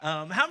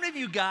How many of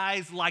you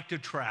guys like to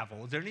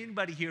travel? Is there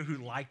anybody here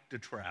who like to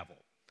travel?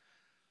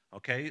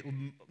 Okay,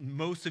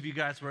 most of you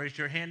guys raise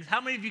your hands. How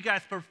many of you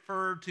guys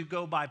prefer to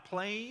go by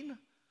plane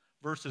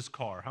versus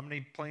car? How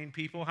many plane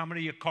people? How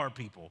many of you car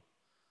people?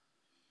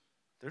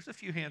 There's a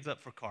few hands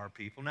up for car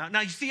people.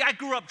 Now you see, I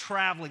grew up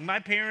traveling. My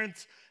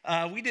parents,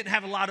 we didn't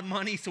have a lot of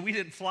money, so we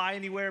didn't fly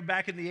anywhere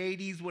back in the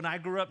 80s when I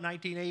grew up,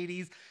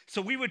 1980s.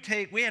 So we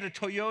had a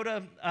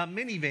Toyota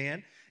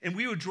minivan, and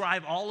we would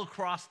drive all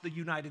across the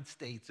United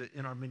States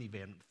in our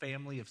minivan,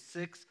 family of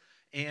 6.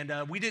 And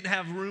we didn't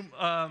have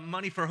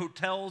money for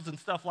hotels and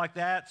stuff like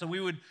that, so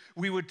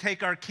we would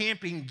take our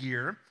camping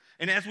gear,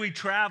 and as we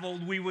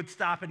traveled, we would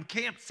stop in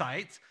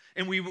campsites,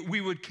 and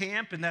we would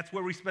camp, and that's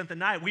where we spent the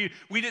night. We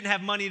didn't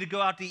have money to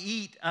go out to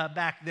eat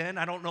back then.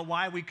 I don't know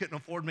why we couldn't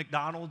afford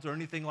McDonald's or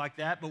anything like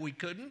that, but we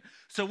couldn't.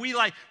 So we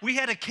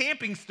had a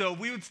camping stove.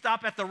 We would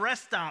stop at the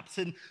rest stops,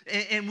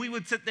 and we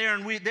would sit there,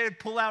 and they'd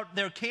pull out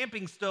their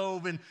camping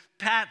stove and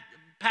pack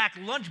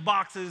lunch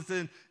boxes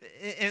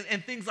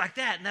and things like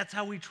that. And that's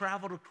how we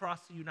traveled across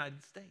the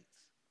United States.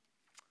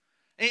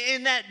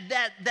 And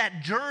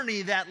that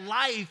journey, that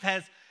life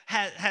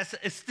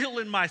is still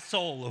in my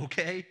soul,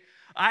 okay?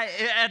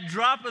 At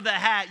drop of the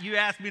hat, you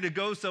ask me to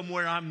go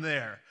somewhere, I'm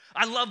there.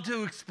 I love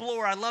to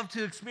explore. I love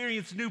to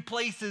experience new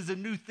places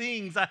and new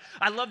things.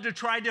 I love to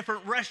try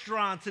different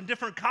restaurants and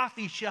different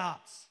coffee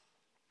shops.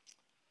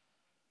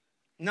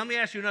 Now, let me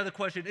ask you another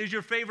question. Is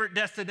your favorite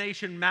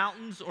destination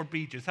mountains or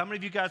beaches? How many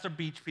of you guys are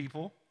beach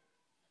people?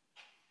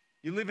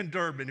 You live in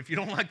Durban. If you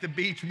don't like the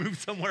beach, move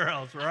somewhere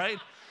else, right?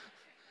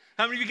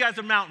 How many of you guys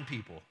are mountain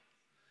people?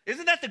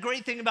 Isn't that the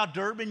great thing about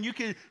Durban? You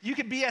can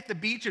be at the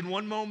beach in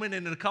one moment,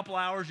 and in a couple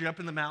hours, you're up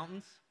in the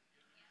mountains.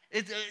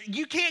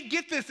 You can't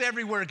get this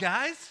everywhere,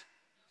 guys.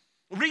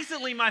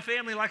 Recently, my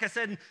family, like I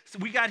said,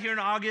 we got here in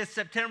August.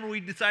 September, we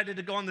decided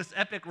to go on this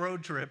epic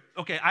road trip.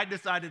 Okay, I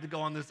decided to go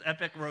on this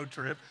epic road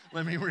trip.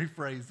 Let me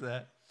rephrase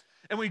that.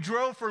 And we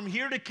drove from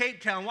here to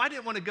Cape Town. Well, I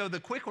didn't want to go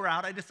the quick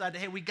route. I decided,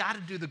 hey, we got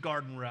to do the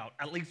garden route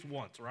at least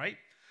once, right?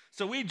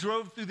 So we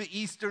drove through the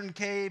Eastern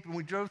Cape, and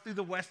we drove through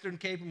the Western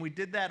Cape, and we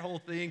did that whole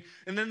thing.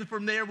 And then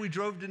from there, we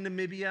drove to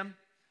Namibia.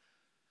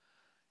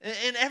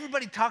 And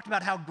everybody talked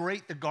about how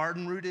great the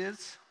garden route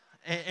is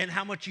and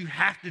how much you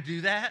have to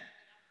do that.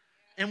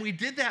 And we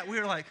did that. We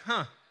were like,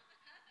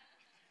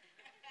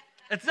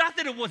 It's not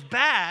that it was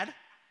bad,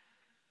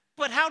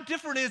 but how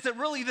different is it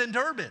really than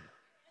Durban?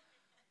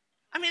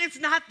 I mean, it's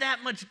not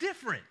that much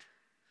different.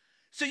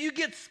 So you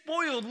get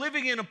spoiled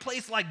living in a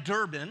place like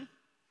Durban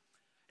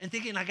and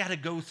thinking, I got to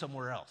go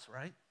somewhere else,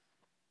 right?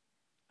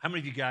 How many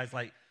of you guys,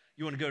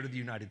 you want to go to the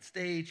United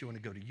States, you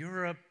want to go to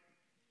Europe,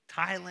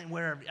 Thailand,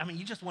 wherever? I mean,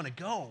 you just want to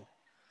go.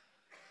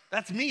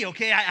 That's me,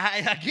 okay?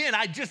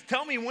 I just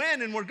tell me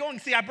when, and we're going.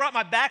 See, I brought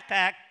my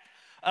backpack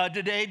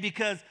today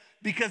because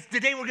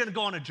today we're going to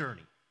go on a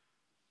journey.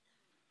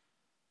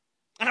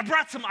 And I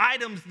brought some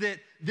items that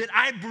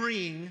I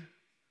bring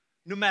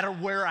no matter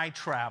where I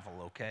travel,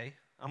 okay?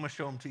 I'm going to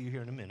show them to you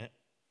here in a minute.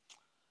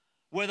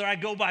 Whether I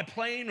go by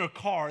plane or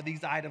car,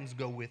 these items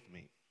go with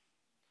me.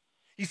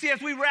 You see,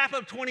 as we wrap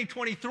up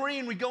 2023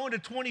 and we go into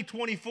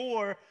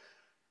 2024,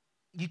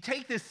 you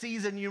take this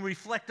season, you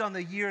reflect on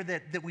the year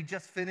that we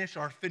just finished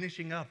or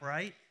finishing up,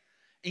 right?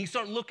 And you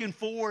start looking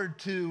forward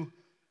to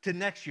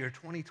next year,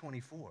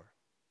 2024.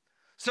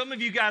 Some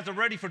of you guys are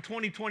ready for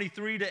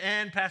 2023 to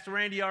end. Pastor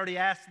Randy already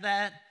asked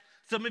that.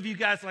 Some of you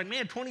guys are like,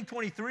 man,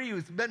 2023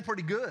 has been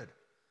pretty good.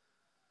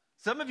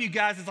 Some of you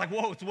guys, it's like,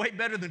 whoa, it's way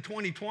better than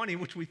 2020,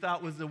 which we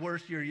thought was the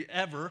worst year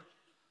ever.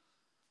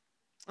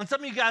 And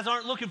some of you guys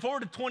aren't looking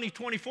forward to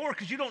 2024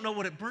 because you don't know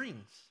what it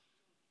brings.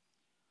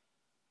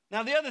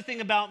 Now, the other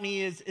thing about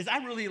me is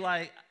I really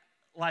like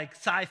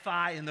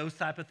sci-fi and those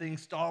type of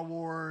things, Star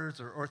Wars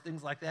or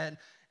things like that.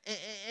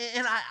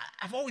 And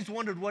I've always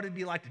wondered what it'd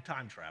be like to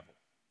time travel.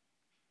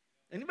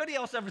 Anybody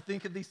else ever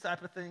think of these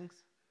type of things?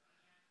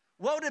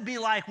 What would it be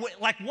like?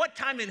 What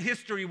time in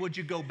history would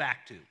you go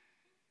back to?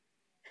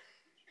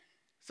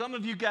 Some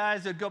of you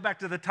guys that go back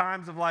to the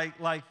times of like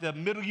the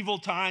medieval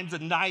times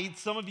and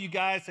knights. Some of you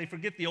guys say,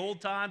 forget the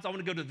old times. I want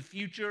to go to the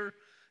future.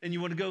 And you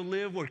want to go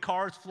live where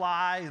cars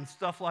fly and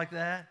stuff like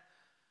that.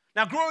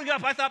 Now, growing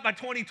up, I thought by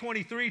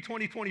 2023,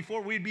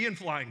 2024, we'd be in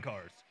flying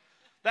cars.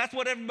 That's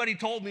what everybody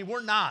told me.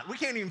 We're not. We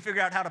can't even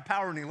figure out how to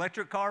power an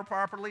electric car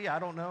properly. I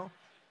don't know.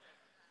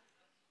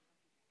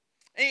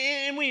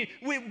 And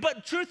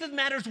but truth of the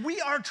matter is,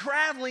 we are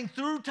traveling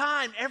through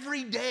time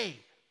every day.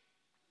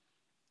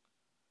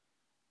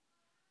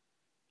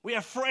 We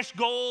have fresh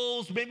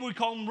goals. Maybe we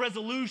call them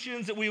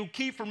resolutions that we'll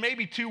keep for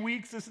maybe 2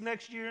 weeks this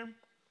next year.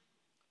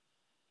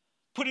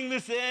 Putting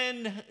this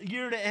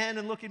year to end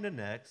and looking to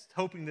next,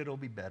 hoping that it'll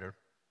be better.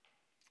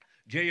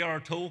 J.R.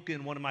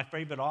 Tolkien, one of my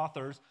favorite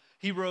authors,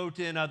 he wrote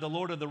in The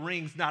Lord of the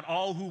Rings, not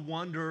all who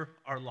wander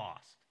are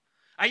lost.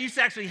 I used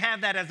to actually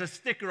have that as a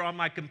sticker on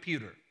my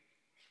computer.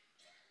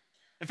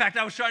 In fact,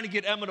 I was trying to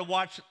get Emma to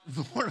watch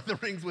The Lord of the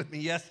Rings with me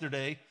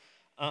yesterday,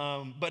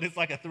 but it's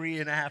like a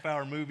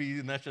 3.5-hour movie,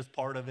 and that's just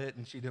part of it,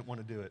 and she didn't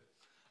want to do it.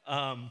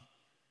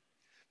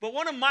 But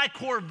one of my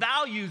core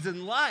values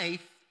in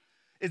life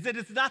is that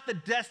it's not the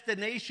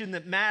destination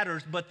that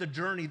matters, but the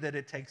journey that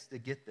it takes to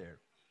get there.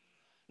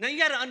 Now, you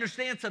got to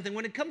understand something.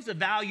 When it comes to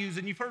values,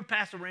 and you've heard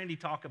Pastor Randy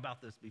talk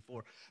about this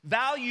before,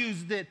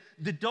 values that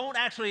don't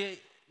actually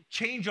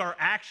change our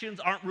actions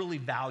aren't really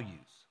values.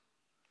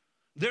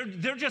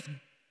 They're just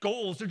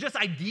goals. They're just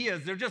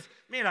ideas. They're just,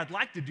 man, I'd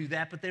like to do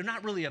that, but they're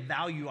not really a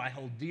value I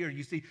hold dear,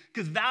 you see,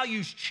 because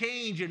values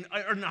change in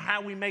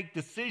how we make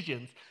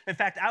decisions. In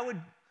fact, I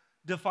would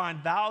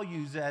define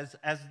values as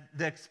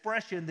the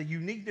expression, the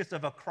uniqueness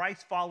of a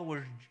Christ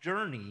follower's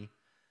journey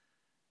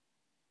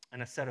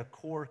and a set of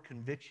core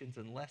convictions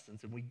and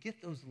lessons. And we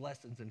get those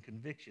lessons and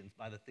convictions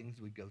by the things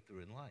we go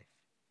through in life.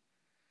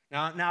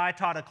 Now I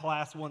taught a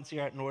class once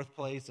here at North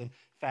Place. In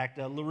fact,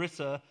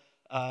 Larissa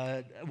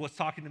was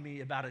talking to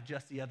me about it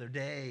just the other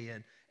day.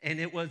 And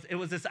it was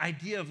this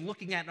idea of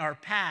looking at our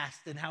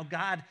past and how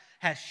God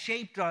has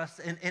shaped us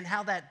and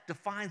how that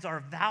defines our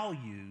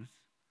values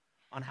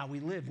on how we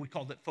live. We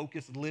called it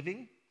focused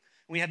living.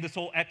 We had this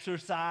whole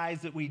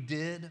exercise that we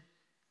did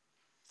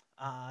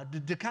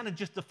to kind of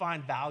just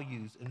define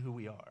values in who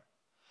we are.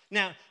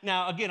 Now,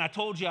 again, I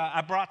told you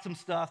I brought some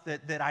stuff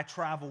that I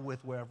travel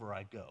with wherever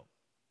I go.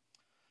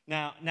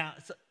 Now,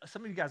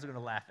 some of you guys are going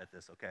to laugh at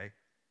this, okay?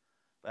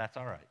 But that's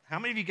all right. How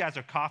many of you guys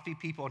are coffee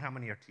people and how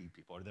many are tea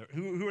people?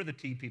 Who are the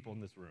tea people in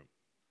this room?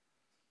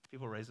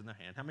 People raising their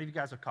hand. How many of you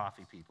guys are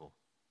coffee people?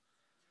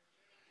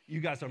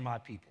 You guys are my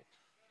people.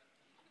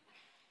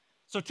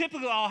 So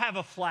typically I'll have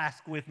a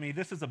flask with me.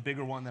 This is a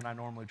bigger one than I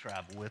normally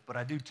travel with, but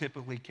I do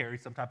typically carry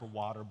some type of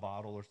water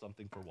bottle or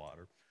something for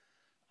water.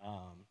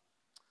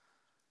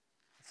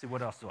 Let's see,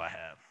 what else do I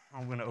have?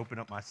 I'm going to open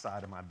up my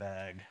side of my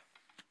bag,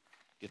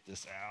 get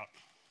this out.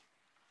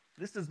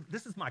 This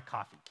is my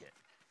coffee kit.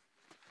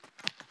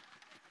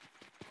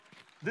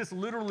 This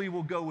literally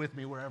will go with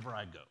me wherever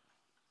I go.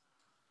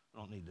 I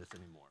don't need this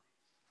anymore.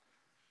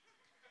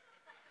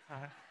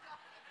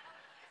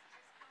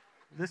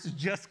 This is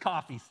just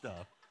coffee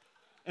stuff.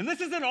 And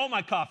this isn't all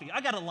my coffee. I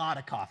got a lot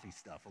of coffee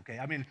stuff, okay?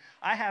 I mean,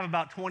 I have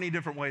about 20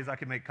 different ways I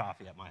can make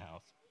coffee at my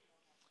house.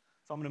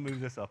 So I'm going to move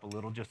this up a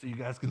little just so you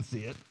guys can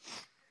see it.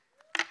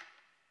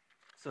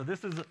 So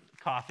this is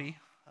coffee.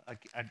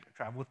 I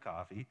travel with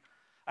coffee.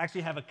 I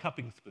actually have a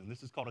cupping spoon.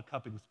 This is called a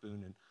cupping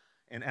spoon,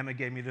 and Emma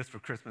gave me this for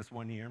Christmas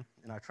one year,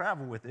 and I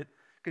travel with it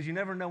because you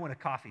never know when a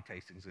coffee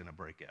tasting is going to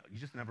break out. You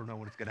just never know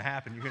when it's going to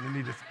happen. You're going to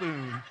need a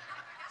spoon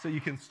so you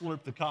can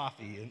slurp the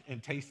coffee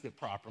and taste it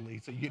properly,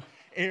 so you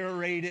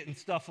aerate it and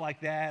stuff like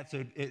that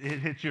so it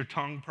hits your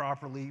tongue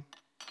properly.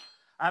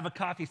 I have a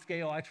coffee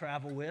scale I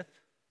travel with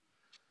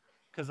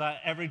because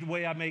every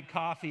way I make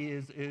coffee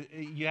is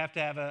you have to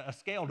have a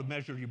scale to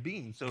measure your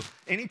beans. So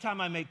anytime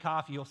I make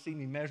coffee, you'll see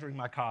me measuring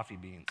my coffee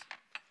beans.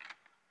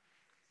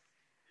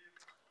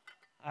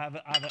 I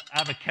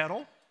have a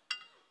kettle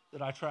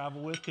that I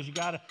travel with because you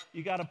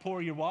gotta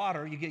pour your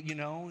water. You get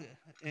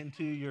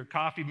into your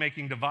coffee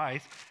making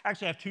device.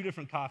 Actually, I have two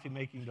different coffee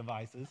making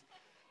devices.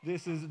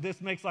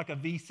 This makes like a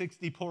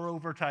V60 pour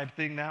over type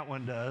thing. That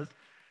one does.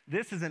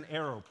 This is an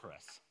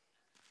AeroPress.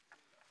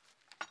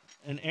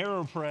 An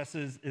AeroPress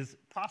is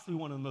possibly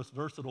one of the most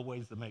versatile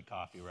ways to make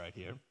coffee right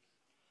here.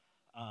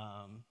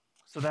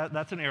 So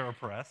that's an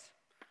AeroPress.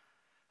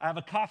 I have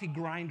a coffee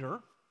grinder,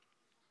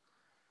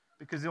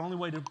 because the only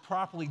way to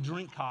properly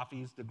drink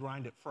coffee is to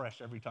grind it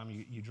fresh every time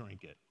you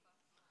drink it.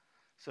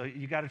 So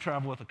you got to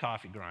travel with a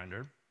coffee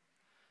grinder.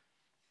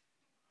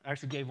 I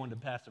actually gave one to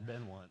Pastor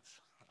Ben once.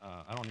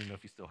 I don't even know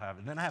if you still have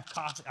it. Then I have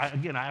coffee. I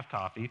have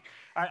coffee.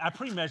 I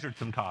pre-measured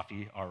some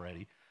coffee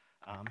already.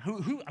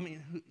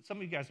 Some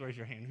of you guys raise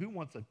your hand. Who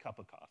wants a cup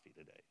of coffee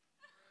today?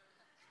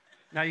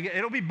 Now,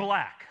 it'll be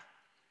black,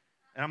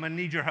 and I'm going to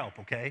need your help,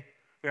 okay?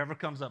 Whoever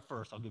comes up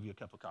first, I'll give you a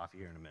cup of coffee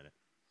here in a minute.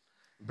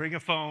 Bring a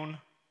phone,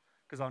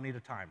 because I'll need a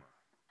timer.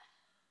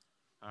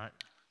 All right?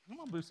 Come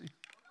on, Boosie.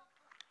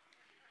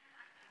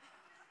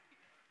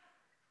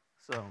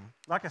 So,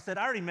 like I said,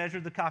 I already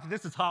measured the coffee.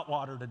 This is hot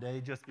water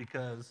today just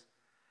because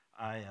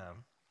I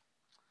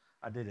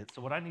did it.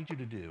 So what I need you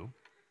to do,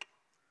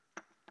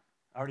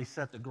 I already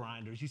set the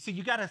grinders. You see,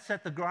 you got to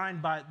set the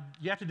grind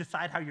you have to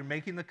decide how you're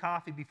making the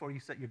coffee before you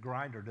set your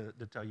grinder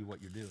to tell you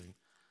what you're doing.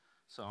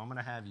 So I'm going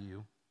to have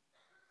you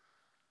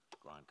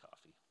grind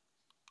coffee.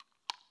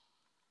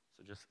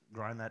 So just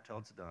grind that till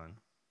it's done.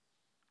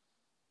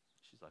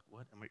 She's like,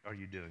 what are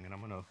you doing? And I'm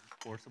going to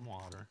pour some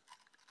water.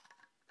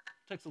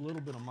 It takes a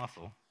little bit of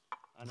muscle.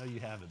 I know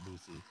you have it,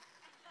 Boosie.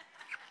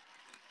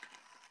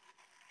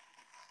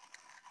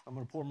 I'm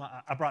going to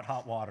I brought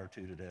hot water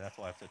too today. That's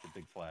why I have such a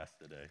big flask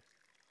today.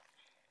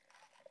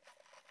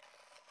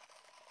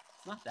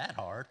 It's not that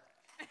hard.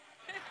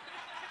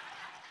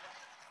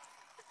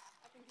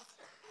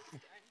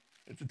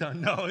 It's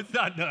done. No, it's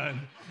not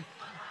done.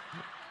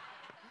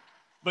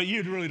 But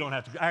you really don't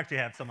have to. I actually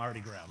have some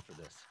already ground for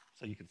this,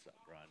 so you can stop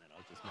grinding. I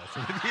was just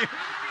messing with you.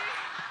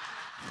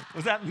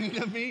 Was that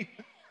mean of me?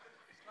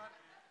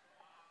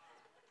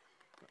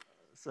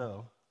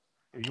 So,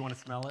 here, you want to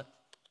smell it?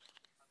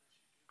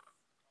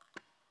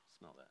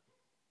 Smell that.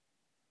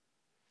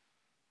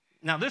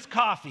 Now, this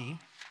coffee,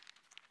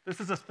 this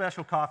is a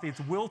special coffee.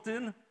 It's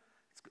Wilton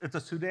It's a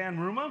Sudan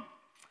Ruma.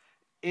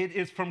 It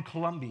is from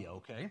Colombia,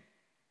 okay?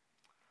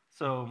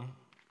 So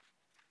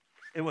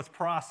it was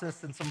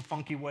processed in some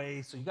funky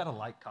way, so you got to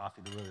like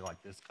coffee to really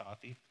like this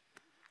coffee.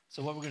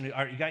 So what we're going to do,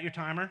 all right, you got your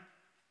timer?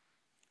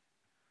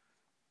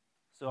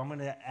 So I'm going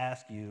to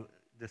ask you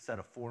to set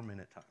a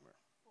 4-minute timer.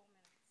 4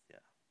 minutes. Yeah.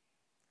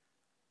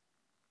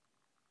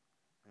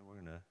 And we're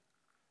going to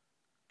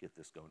get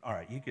this going. All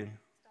right, you can.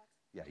 Start.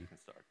 Yeah, you can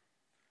start.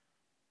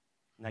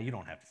 Now, you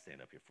don't have to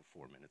stand up here for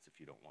 4 minutes if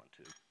you don't want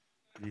to.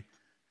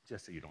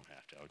 Just so you don't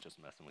have to. I was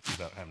just messing with you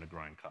about having to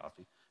grind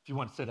coffee. If you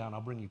want to sit down,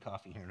 I'll bring you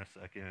coffee here in a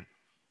second.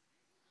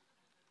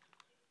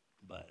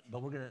 But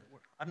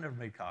I've never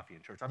made coffee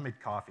in church. I've made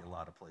coffee a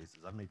lot of places.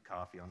 I've made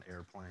coffee on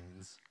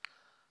airplanes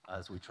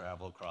as we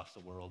travel across the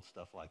world,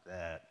 stuff like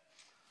that.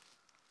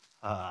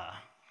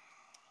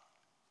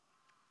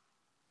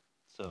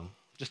 So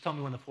just tell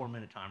me when the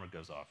 4-minute timer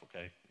goes off,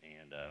 okay?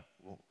 And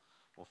we'll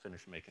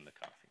finish making the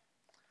coffee.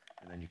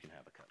 And then you can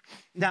have a cup.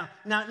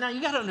 Now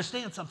you got to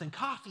understand something.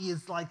 Coffee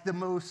is like to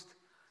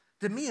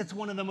me, it's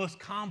one of the most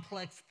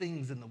complex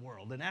things in the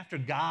world. And after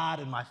God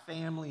and my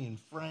family and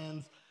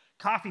friends,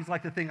 coffee is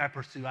like the thing I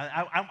pursue.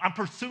 I'm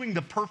pursuing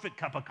the perfect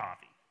cup of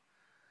coffee.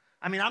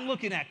 I mean, I'm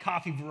looking at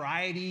coffee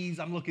varieties.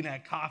 I'm looking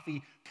at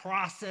coffee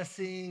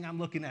processing. I'm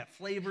looking at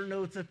flavor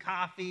notes of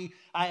coffee.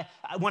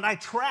 When I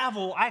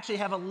travel, I actually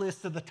have a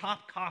list of the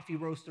top coffee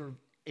roaster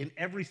in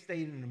every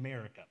state in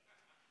America.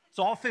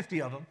 So all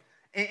 50 of them.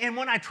 And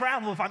when I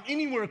travel, if I'm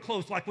anywhere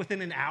close, like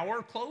within an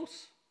hour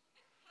close,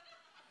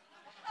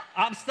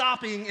 I'm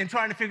stopping and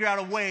trying to figure out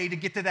a way to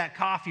get to that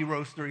coffee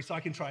roastery so I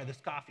can try this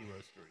coffee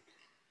roastery.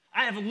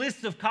 I have a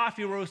list of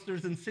coffee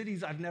roasters in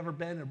cities I've never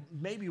been or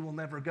maybe will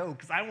never go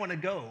because I want to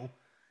go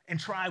and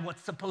try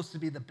what's supposed to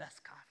be the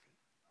best coffee.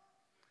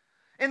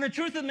 And the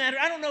truth of the matter,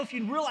 I don't know if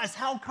you realize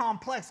how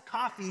complex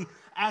coffee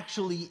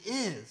actually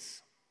is.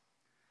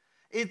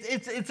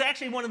 It's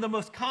actually one of the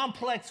most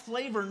complex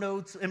flavor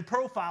notes and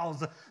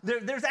profiles.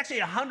 There's actually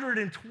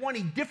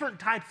 120 different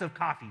types of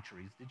coffee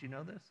trees. Did you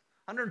know this?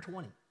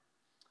 120.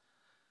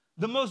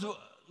 The most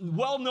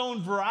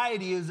well-known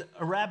variety is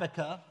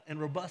Arabica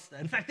and Robusta.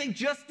 In fact, they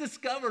just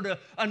discovered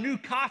a new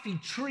coffee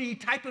tree,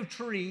 type of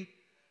tree,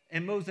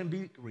 in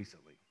Mozambique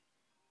recently.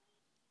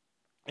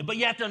 But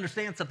you have to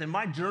understand something.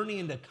 My journey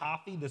into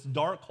coffee, this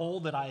dark hole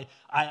that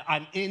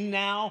I'm in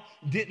now,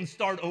 didn't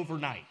start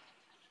overnight.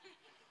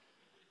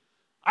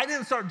 I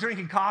didn't start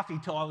drinking coffee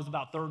till I was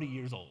about 30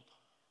 years old.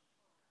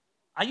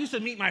 I used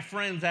to meet my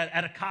friends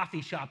at a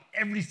coffee shop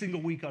every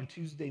single week on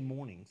Tuesday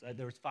mornings.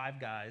 There was 4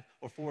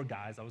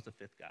 guys. I was the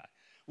 5th guy.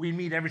 We'd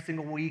meet every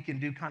single week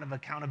and do kind of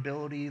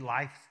accountability,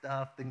 life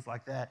stuff, things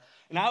like that.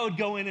 And I would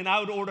go in and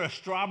I would order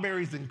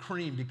strawberries and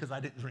cream because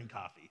I didn't drink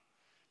coffee,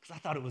 because I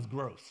thought it was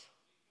gross.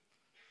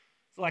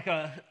 It's like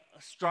a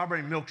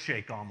strawberry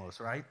milkshake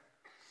almost, right?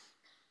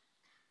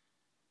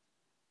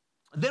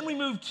 Then we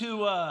moved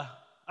to...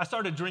 I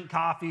started to drink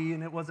coffee,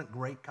 and it wasn't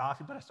great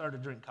coffee, but I started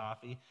to drink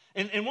coffee.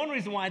 And one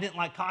reason why I didn't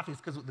like coffee is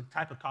because of the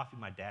type of coffee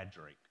my dad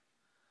drank.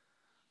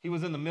 He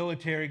was in the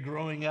military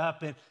growing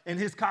up, and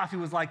his coffee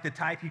was like the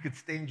type you could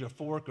stand your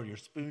fork or your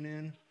spoon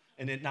in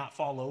and it not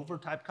fall over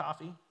type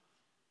coffee.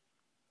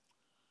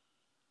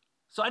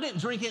 So I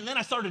didn't drink it, and then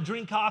I started to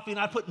drink coffee, and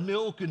I put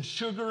milk and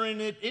sugar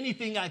in it,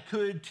 anything I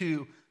could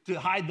to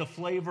hide the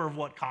flavor of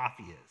what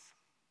coffee is.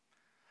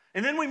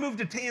 And then we moved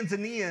to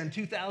Tanzania in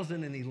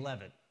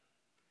 2011.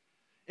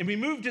 And we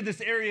moved to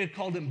this area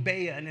called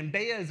Mbeya. And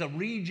Mbeya is a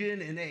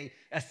region in a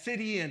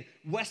city in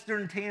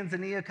western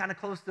Tanzania, kind of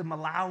close to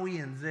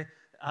Malawi and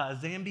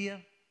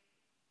Zambia.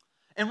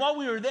 And while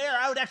we were there,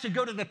 I would actually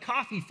go to the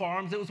coffee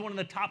farms. It was one of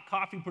the top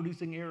coffee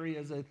producing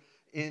areas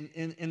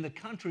in the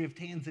country of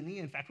Tanzania.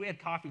 In fact, we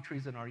had coffee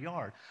trees in our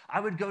yard.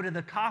 I would go to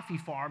the coffee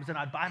farms and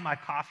I'd buy my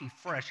coffee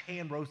fresh,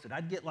 hand roasted.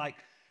 I'd get like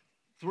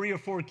 3 or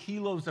 4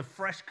 kilos of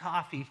fresh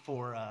coffee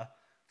for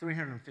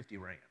 350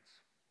 rands.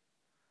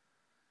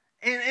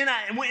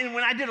 And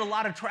when I did a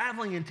lot of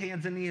traveling in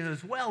Tanzania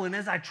as well, and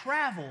as I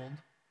traveled,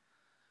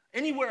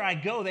 anywhere I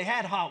go, they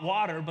had hot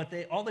water, but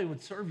all they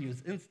would serve you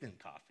is instant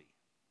coffee.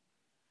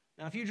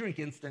 Now, if you drink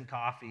instant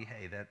coffee,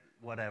 hey,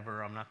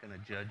 whatever, I'm not going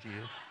to judge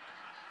you.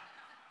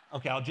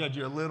 Okay, I'll judge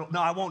you a little. No,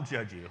 I won't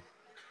judge you.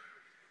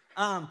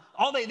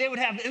 They would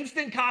have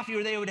instant coffee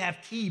or they would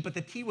have tea, but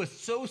the tea was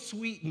so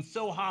sweet and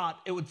so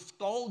hot, it would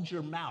scald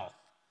your mouth.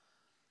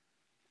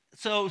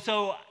 So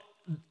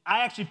I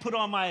actually put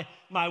on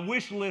my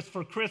wish list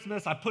for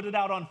Christmas. I put it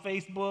out on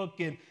Facebook,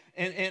 and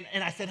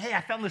I said, hey,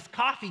 I found this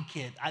coffee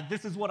kit.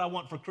 This is what I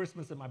want for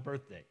Christmas and my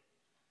birthday.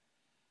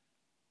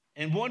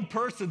 And one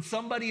person,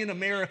 somebody in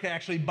America,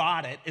 actually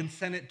bought it and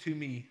sent it to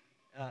me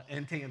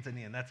in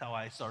Tanzania, and that's how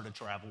I started to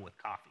travel with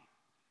coffee.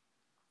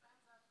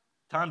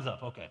 Time's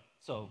up, okay.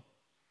 So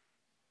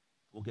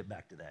we'll get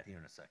back to that here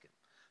in a second.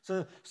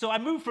 So I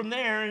moved from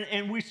there,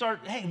 and we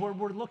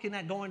we're looking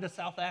at going to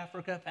South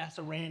Africa.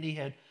 Pastor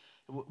Randy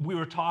we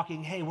were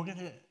talking, hey, we're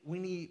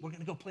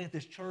gonna go plant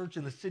this church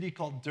in the city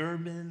called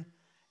Durban,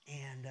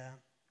 and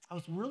I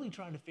was really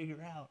trying to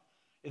figure out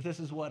if this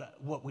is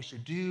what we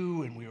should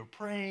do, and we were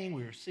praying,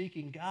 we were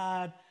seeking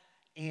God,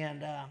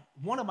 And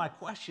one of my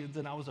questions,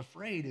 and I was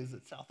afraid, is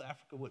that South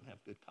Africa wouldn't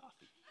have good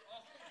coffee.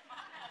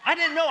 I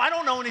didn't know. I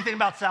don't know anything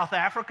about South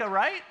Africa,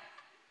 right?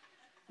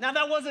 Now,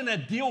 that wasn't a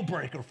deal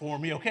breaker for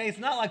me, okay? It's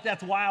not like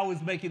that's why I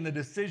was making the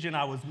decision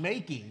I was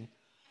making,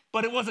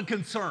 but it was a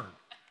concern.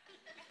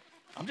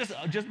 I'm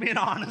just being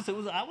honest.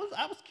 I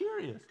was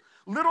curious.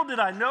 Little did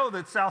I know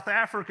that South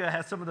Africa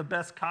has some of the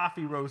best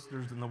coffee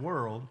roasters in the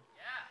world.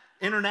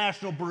 Yeah.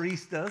 International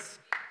baristas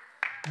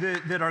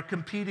that are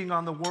competing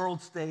on the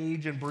world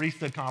stage in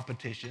barista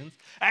competitions.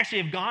 I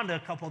actually have gone to a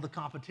couple of the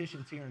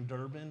competitions here in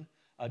Durban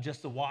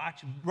just to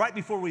watch. Right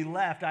before we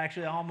left, I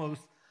actually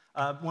almost,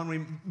 when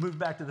we moved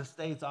back to the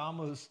States, I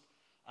almost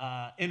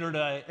entered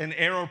an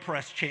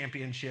AeroPress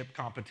championship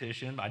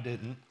competition. I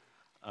didn't,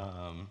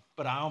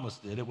 but I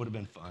almost did. It would have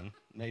been fun.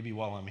 Maybe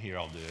while I'm here,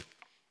 I'll do it.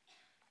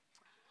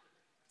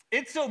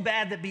 It's so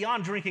bad that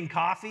beyond drinking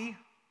coffee,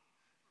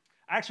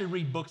 I actually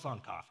read books on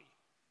coffee.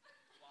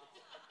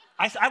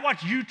 I watch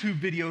YouTube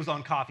videos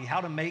on coffee,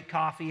 how to make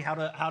coffee,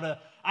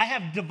 I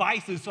have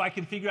devices so I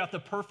can figure out the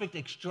perfect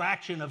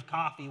extraction of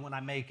coffee when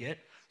I make it,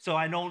 so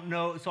I know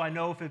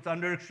if it's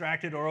under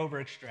extracted or over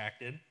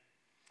extracted.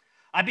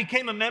 I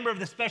became a member of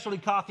the Specialty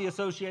Coffee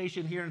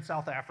Association here in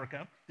South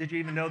Africa. Did you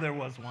even know there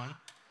was one?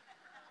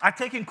 I've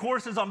taken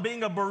courses on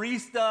being a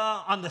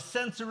barista, on the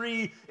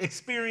sensory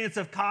experience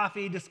of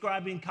coffee,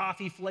 describing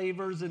coffee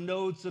flavors and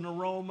notes and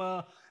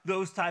aroma,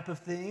 those type of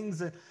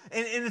things. And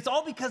it's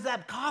all because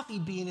that coffee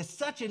bean is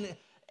such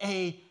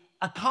a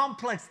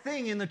complex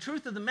thing. And the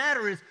truth of the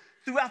matter is,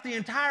 throughout the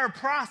entire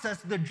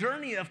process, the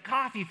journey of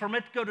coffee, from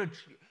it to go to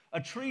a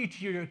tree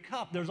to your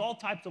cup, there's all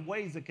types of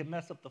ways that can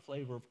mess up the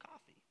flavor of coffee.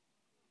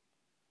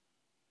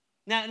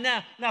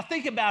 Now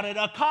think about it.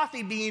 A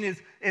coffee bean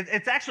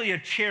it's actually a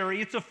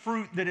cherry. It's a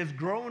fruit that is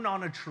grown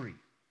on a tree.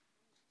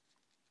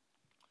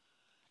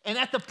 And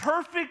at the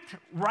perfect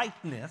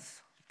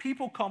ripeness,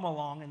 people come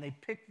along and they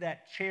pick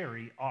that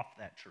cherry off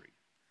that tree.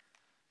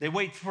 They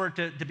wait for it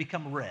to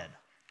become red.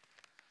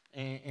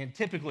 And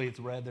typically it's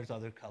red. There's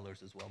other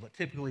colors as well. But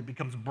typically it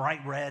becomes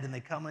bright red, and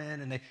they come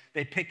in and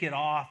they pick it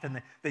off,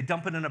 and they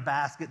dump it in a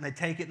basket, and they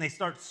take it and they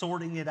start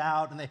sorting it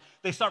out, and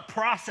they start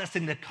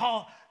processing the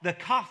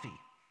coffee.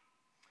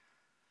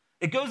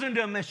 It goes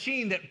into a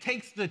machine that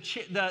takes the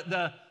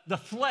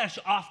flesh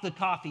off the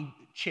coffee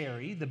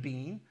cherry, the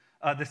bean,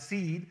 the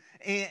seed,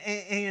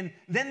 and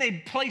then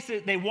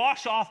they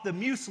wash off the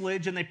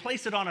mucilage, and they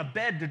place it on a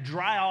bed to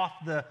dry off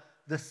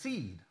the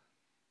seed.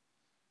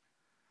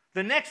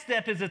 The next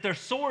step is that they're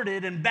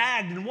sorted and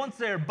bagged, and once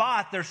they're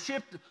bought, they're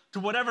shipped to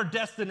whatever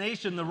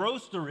destination the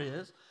roaster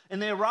is,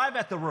 and they arrive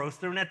at the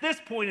roaster, and at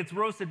this point, it's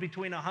roasted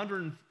between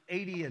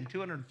 180 and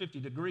 250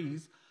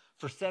 degrees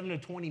for 7 to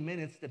 20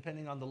 minutes,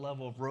 depending on the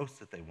level of roast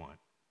that they want.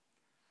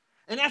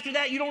 And after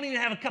that, you don't even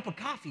have a cup of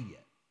coffee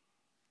yet.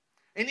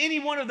 In any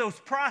one of those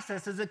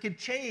processes, it could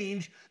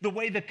change the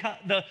way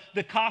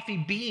the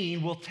coffee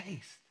bean will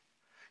taste.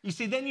 You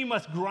see, then you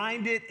must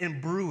grind it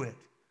and brew it.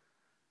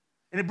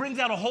 And it brings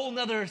out a whole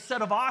nother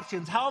set of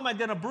options. How am I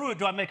going to brew it?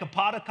 Do I make a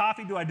pot of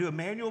coffee? Do I do a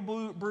manual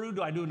brew?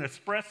 Do I do an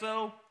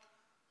espresso?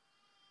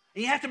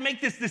 And you have to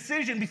make this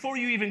decision before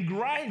you even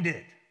grind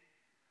it,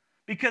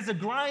 because the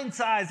grind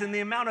size and the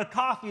amount of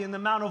coffee and the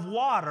amount of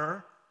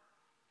water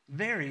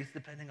varies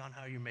depending on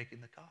how you're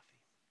making the coffee.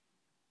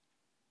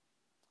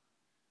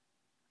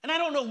 And I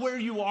don't know where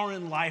you are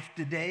in life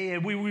today.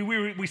 And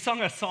we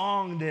sung a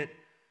song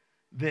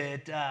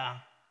that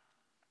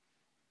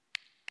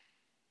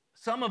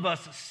some of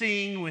us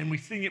sing when we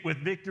sing it with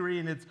victory,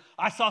 and it's,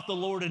 I sought the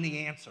Lord and he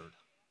answered.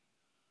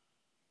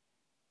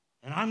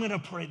 And I'm going to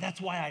pray.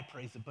 That's why I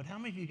praise him. But how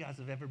many of you guys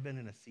have ever been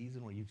in a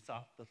season where you've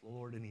sought the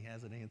Lord and he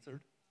hasn't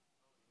answered?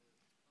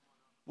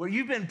 Where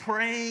you've been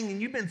praying and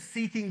you've been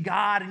seeking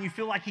God and you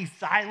feel like he's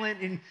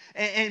silent,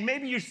 and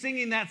maybe you're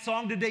singing that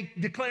song today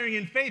declaring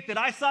in faith that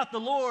I sought the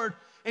Lord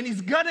and he's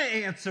going to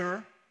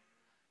answer,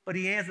 but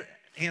he hasn't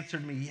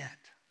answered me yet.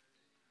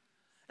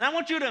 And I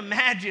want you to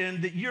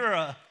imagine that you're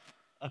a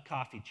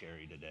coffee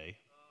cherry today.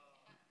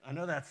 I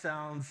know that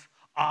sounds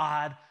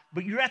odd,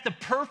 but you're at the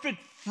perfect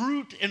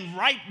fruit and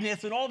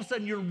ripeness, and all of a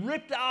sudden you're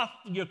ripped off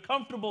your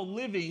comfortable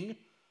living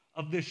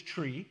of this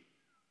tree,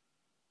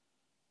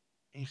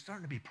 and you're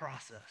starting to be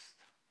processed.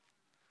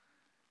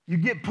 You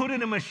get put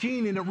in a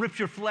machine and it rips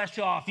your flesh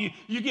off.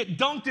 You get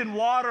dunked in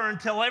water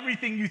until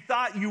everything you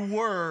thought you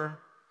were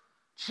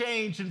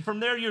changed, and from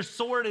there you're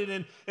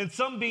sorted, and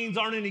some beans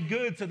aren't any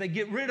good, so they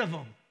get rid of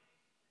them.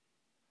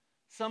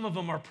 Some of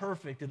them are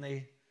perfect and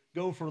they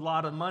go for a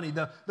lot of money.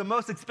 The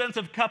most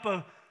expensive cup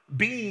of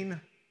bean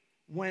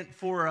went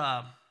for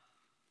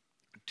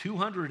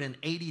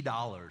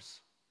 $280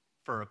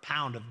 for a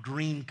pound of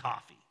green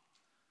coffee.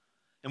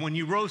 And when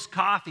you roast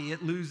coffee,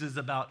 it loses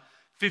about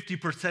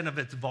 50% of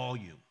its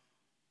volume.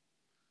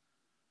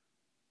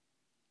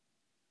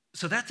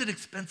 So that's an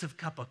expensive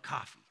cup of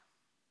coffee.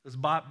 It was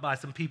bought by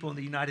some people in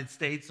the United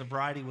States. The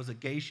variety was a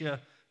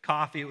geisha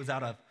coffee. It was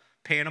out of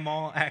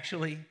Panama,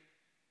 actually.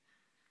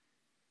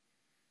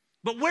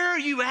 But where are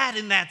you at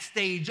in that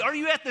stage? Are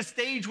you at the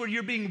stage where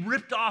you're being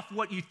ripped off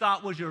what you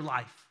thought was your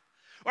life?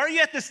 Or are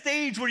you at the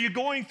stage where you're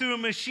going through a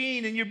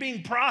machine and you're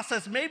being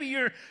processed? Maybe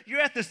you're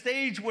at the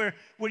stage where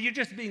you're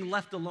just being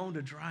left alone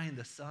to dry in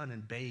the sun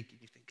and bake,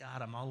 and you think,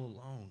 God, I'm all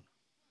alone,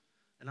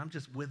 and I'm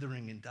just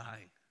withering and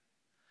dying.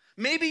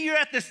 Maybe you're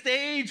at the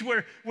stage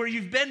where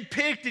you've been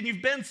picked and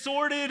you've been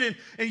sorted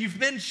and you've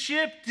been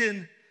shipped,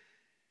 and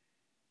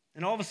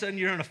all of a sudden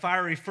you're in a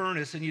fiery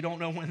furnace and you don't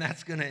know when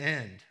that's going to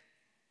end.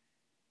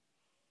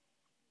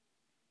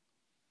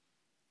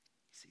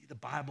 See, the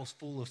Bible's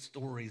full of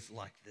stories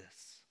like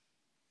this.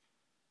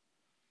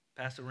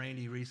 Pastor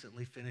Randy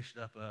recently finished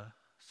up a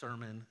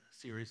sermon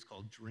series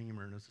called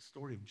Dreamer, and it's a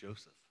story of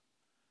Joseph.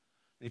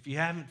 If you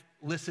haven't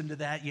listened to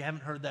that, you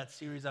haven't heard that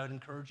series, I would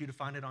encourage you to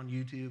find it on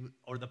YouTube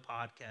or the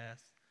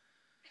podcast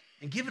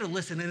and give it a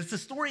listen. And it's a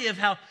story of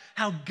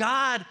how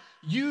God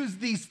used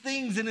these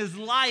things in his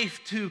life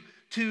to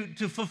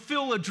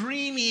fulfill a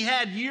dream he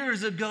had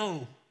years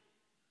ago,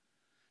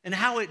 and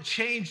how it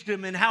changed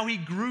him and how he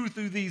grew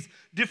through these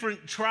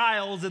different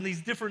trials and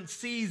these different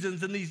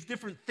seasons and these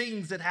different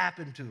things that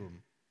happened to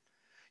him.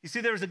 You see,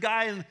 there was a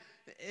guy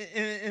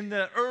in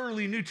the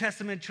early New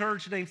Testament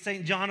church named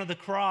St. John of the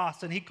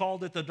Cross, and he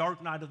called it the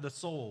dark night of the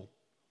soul.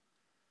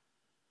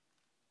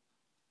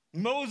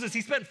 Moses,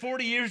 he spent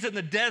 40 years in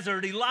the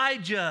desert.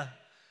 Elijah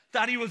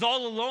thought he was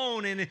all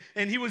alone,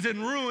 and he was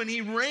in ruin. He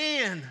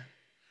ran,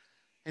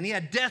 and he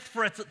had death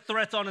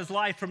threats on his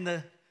life from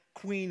the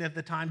queen at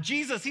the time.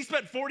 Jesus, he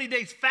spent 40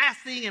 days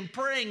fasting and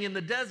praying in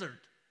the desert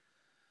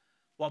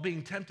while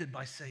being tempted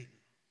by Satan.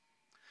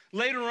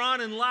 Later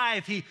on in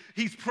life,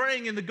 he's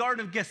praying in the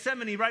Garden of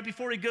Gethsemane right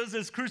before he goes to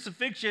his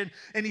crucifixion,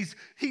 and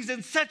he's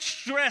in such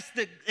stress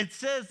that it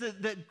says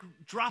that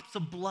drops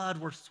of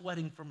blood were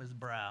sweating from his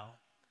brow.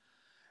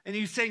 And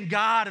he's saying,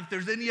 God, if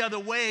there's any other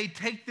way,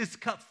 take this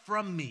cup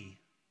from me.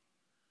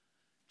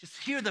 Just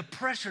hear the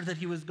pressure that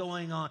he was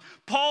going on.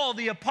 Paul,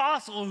 the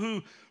apostle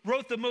who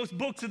wrote the most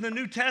books in the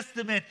New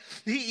Testament,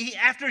 he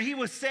after he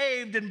was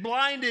saved and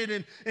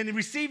blinded and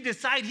received his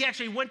sight, he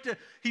actually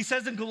he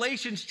says in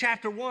Galatians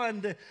chapter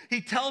 1, that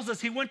he tells us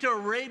he went to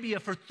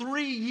Arabia for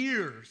 3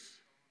 years,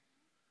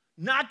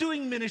 not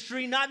doing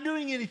ministry, not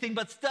doing anything,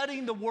 but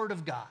studying the Word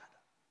of God,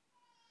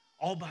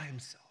 all by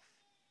himself.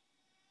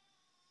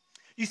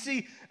 You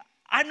see,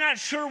 I'm not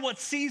sure what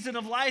season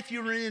of life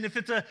you're in, if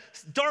it's a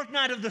dark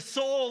night of the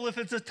soul, if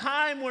it's a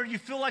time where you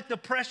feel like the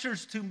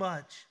pressure's too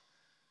much,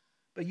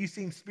 but you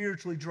seem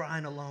spiritually dry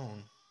and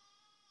alone.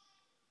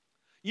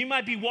 You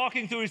might be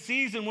walking through a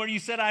season where you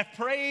said, I've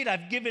prayed,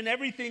 I've given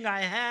everything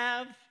I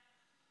have,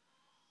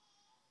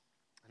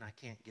 and I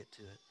can't get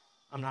to it.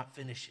 I'm not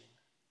finishing.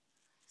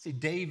 See,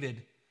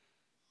 David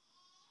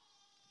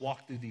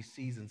walk through these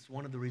seasons.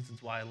 One of the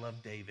reasons why I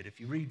love David.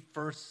 If you read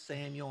 1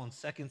 Samuel and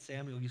 2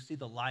 Samuel, you see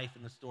the life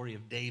and the story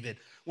of David.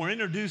 We're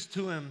introduced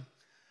to him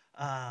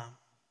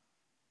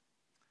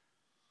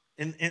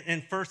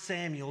in 1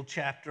 Samuel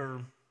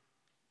chapter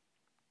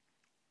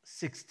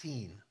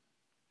 16.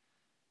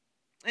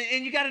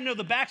 And you got to know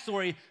the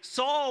backstory.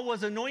 Saul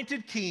was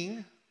anointed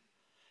king.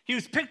 He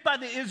was picked by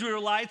the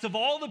Israelites of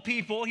all the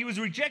people. He was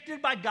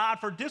rejected by God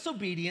for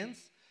disobedience,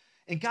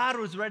 and God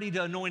was ready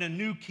to anoint a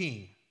new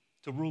king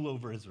to rule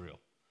over Israel.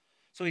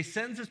 So he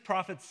sends his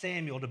prophet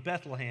Samuel to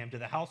Bethlehem, to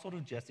the household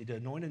of Jesse, to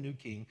anoint a new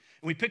king.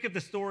 And we pick up the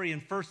story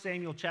in 1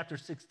 Samuel chapter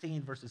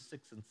 16, verses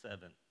 6 and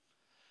 7.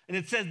 And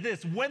it says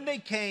this: when they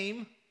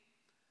came,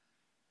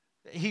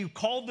 he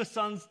called the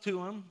sons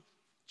to him.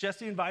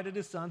 Jesse invited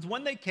his sons.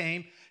 When they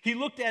came, he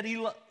looked at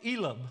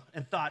Eliab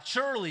and thought,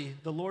 surely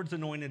the Lord's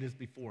anointed is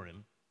before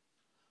him.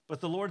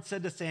 But the Lord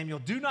said to Samuel,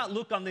 do not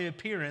look on the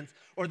appearance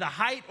or the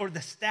height or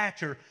the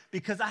stature,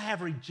 because I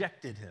have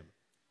rejected him.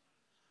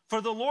 For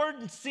the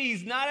Lord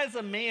sees not as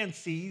a man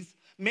sees.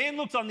 Man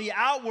looks on the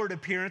outward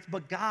appearance,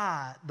 but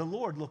God, the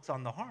Lord, looks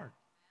on the heart.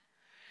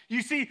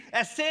 You see,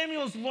 as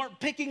Samuel's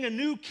picking a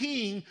new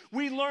king,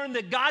 we learn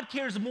that God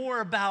cares more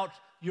about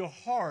your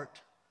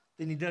heart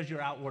than he does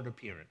your outward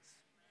appearance.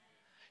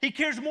 He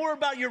cares more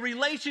about your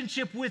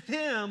relationship with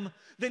him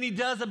than he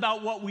does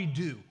about what we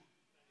do.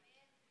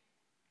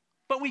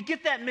 But we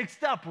get that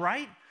mixed up,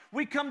 right?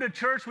 We come to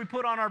church, we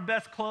put on our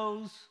best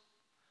clothes.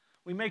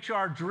 We make sure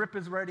our drip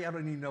is ready. I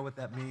don't even know what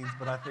that means,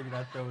 but I figured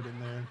I'd throw it in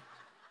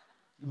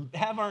there.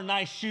 Have our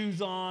nice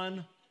shoes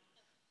on.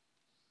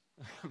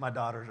 My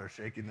daughters are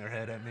shaking their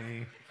head at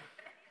me.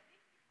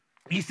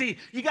 You see,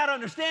 you got to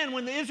understand,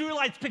 when the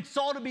Israelites picked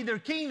Saul to be their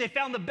king, they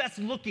found the best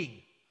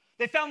looking.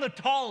 They found the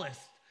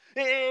tallest.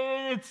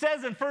 It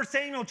says in 1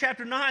 Samuel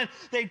chapter 9,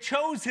 they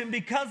chose him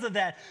because of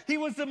that. He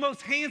was the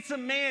most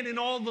handsome man in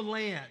all the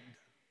land.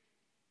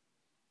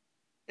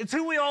 It's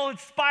who we all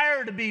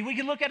aspire to be. We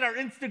can look at our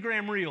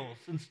Instagram reels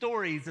and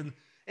stories and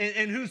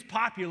who's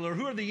popular,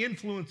 who are the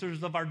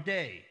influencers of our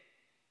day.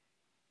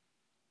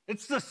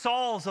 It's the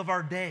Sauls of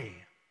our day.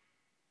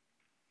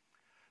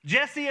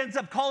 Jesse ends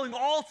up calling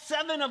all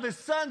 7 of his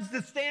sons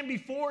to stand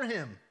before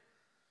him.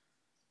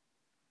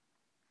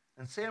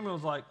 And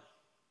Samuel's like,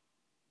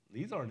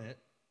 these aren't it.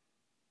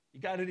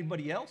 You got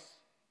anybody else?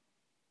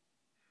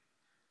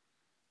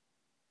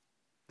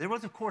 There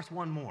was, of course,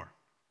 one more.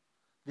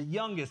 The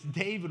youngest,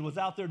 David, was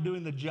out there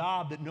doing the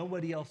job that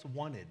nobody else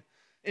wanted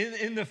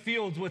in the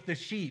fields with the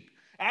sheep.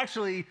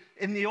 Actually,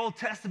 in the Old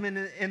Testament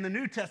and in the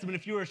New Testament,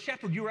 if you were a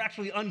shepherd, you were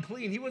actually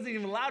unclean. He wasn't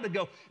even allowed to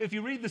go. If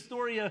you read the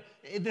story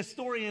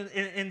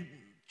in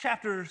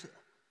chapter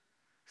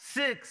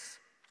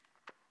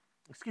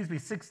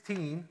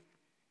 16,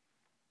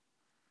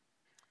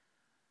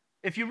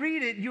 if you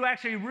read it, you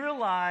actually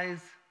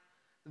realize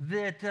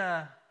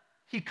that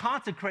he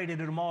consecrated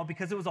them all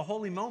because it was a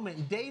holy moment.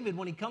 And David,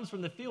 when he comes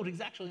from the field,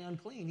 he's actually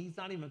unclean. He's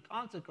not even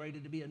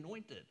consecrated to be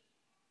anointed.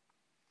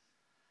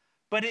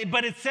 But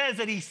it says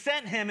that he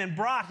sent him and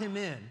brought him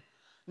in.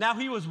 Now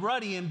he was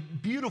ruddy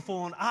and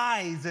beautiful in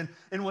eyes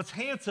and was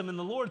handsome. And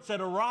the Lord said,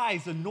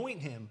 arise, anoint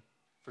him,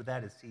 for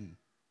that is he.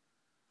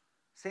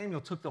 Samuel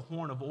took the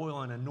horn of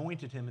oil and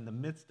anointed him in the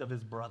midst of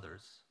his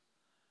brothers.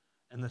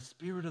 And the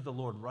Spirit of the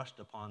Lord rushed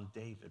upon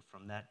David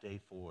from that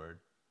day forward.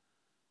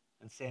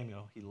 And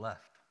Samuel, he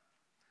left.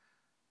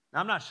 Now,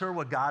 I'm not sure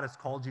what God has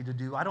called you to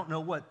do. I don't know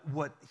what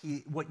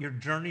your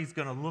journey is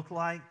going to look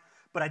like.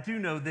 But I do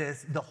know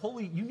this,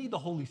 you need the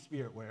Holy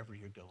Spirit wherever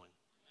you're going.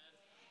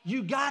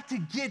 You got to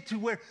get to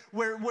where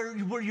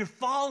you're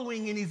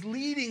following and he's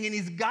leading and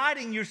he's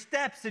guiding your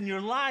steps in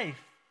your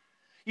life.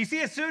 You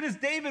see, as soon as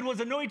David was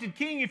anointed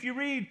king, if you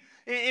read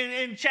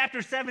in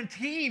chapter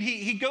 17,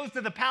 he goes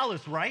to the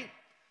palace, right?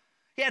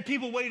 He had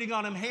people waiting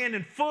on him hand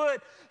and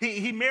foot.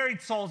 He married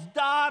Saul's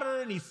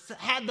daughter and he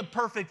had the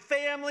perfect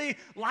family.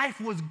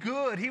 Life was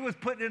good. He was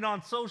putting it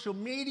on social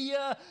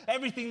media,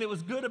 everything that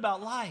was good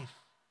about life.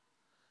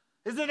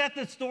 Isn't that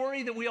the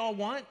story that we all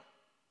want?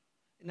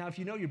 Now, if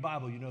you know your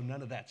Bible, you know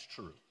none of that's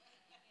true.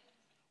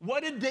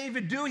 What did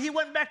David do? He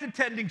went back to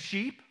tending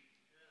sheep.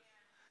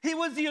 He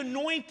was the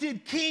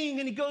anointed king,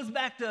 and he goes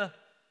back to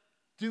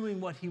doing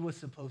what he was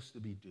supposed to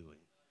be doing.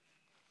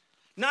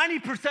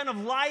 90% of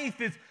life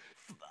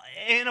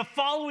and of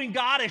following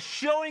God is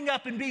showing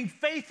up and being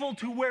faithful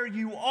to where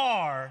you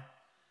are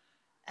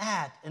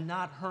at and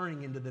not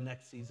hurrying into the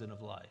next season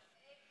of life.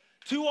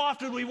 Too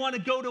often we want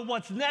to go to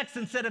what's next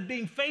instead of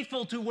being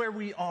faithful to where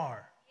we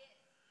are.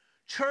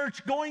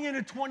 Church, going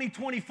into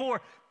 2024,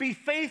 be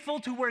faithful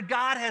to where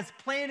God has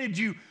planted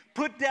you.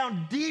 Put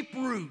down deep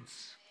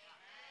roots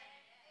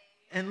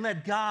and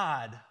let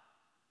God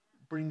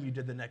bring you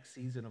to the next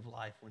season of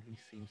life when he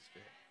seems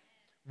fit.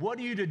 What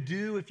are you to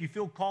do if you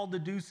feel called to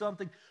do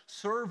something?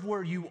 Serve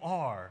where you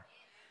are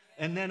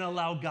and then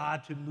allow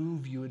God to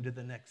move you into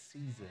the next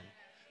season.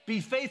 Be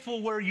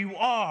faithful where you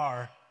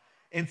are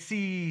and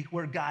see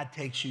where God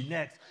takes you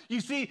next.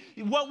 You see,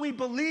 what we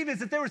believe is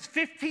that there was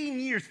 15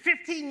 years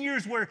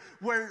where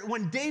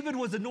when David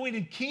was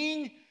anointed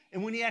king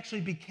and when he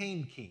actually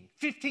became king.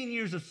 15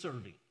 years of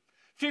serving,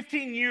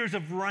 15 years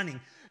of running.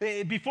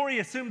 Before he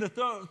assumed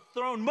the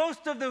throne,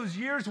 most of those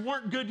years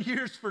weren't good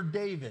years for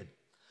David.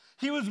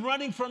 He was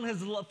running for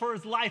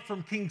his life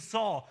from King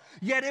Saul.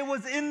 Yet it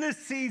was in this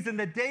season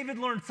that David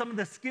learned some of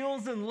the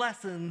skills and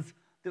lessons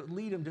that would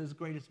lead him to his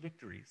greatest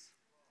victories.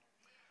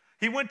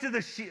 He went to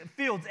the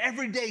fields.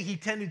 Every day he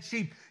tended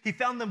sheep. He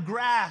found them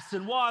grass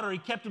and water. He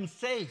kept them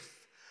safe.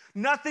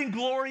 Nothing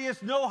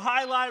glorious, no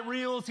highlight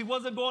reels. He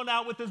wasn't going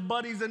out with his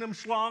buddies in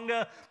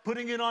Umhlanga,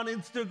 putting it on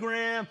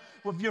Instagram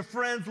with your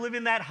friends,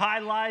 living that high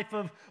life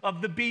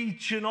of the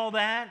beach and all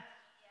that. Yeah.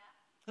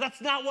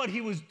 That's not what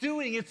he was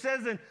doing. It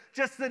says in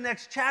just the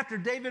next chapter,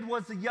 David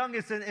was the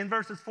youngest in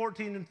verses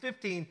 14 and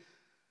 15.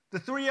 The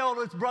three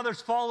eldest brothers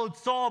followed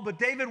Saul, but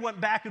David went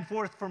back and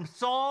forth from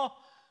Saul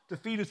to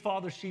feed his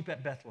father's sheep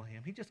at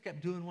Bethlehem. He just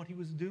kept doing what he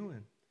was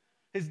doing.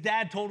 His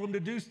dad told him to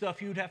do stuff,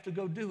 he would have to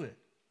go do it.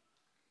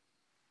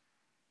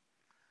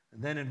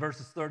 And then in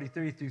verses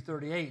 33 through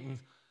 38,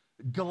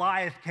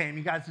 Goliath came.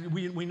 You guys,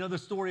 we know the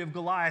story of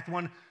Goliath.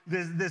 When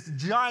this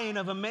giant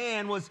of a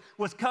man was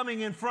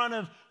coming in front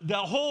of the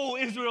whole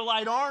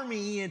Israelite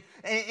army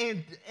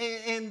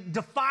and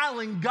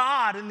defiling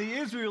God and the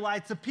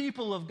Israelites, the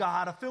people of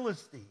God, a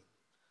Philistine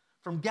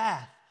from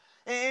Gath.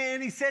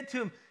 And he said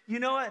to him, you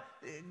know what?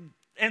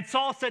 And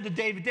Saul said to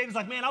David's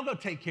like, man, I'll go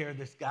take care of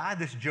this guy,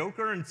 this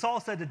joker. And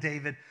Saul said to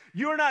David,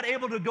 you are not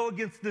able to go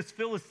against this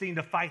Philistine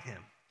to fight him,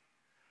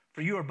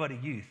 for you are but a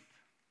youth,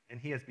 and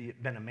he has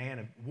been a man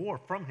of war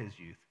from his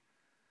youth.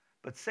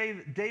 But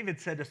David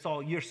said to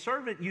Saul, your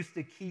servant used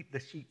to keep the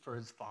sheep for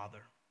his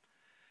father.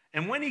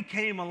 And when he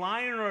came, a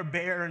lion or a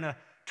bear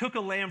took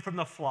a lamb from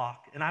the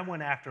flock, and I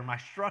went after him. I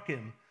struck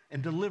him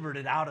and delivered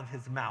it out of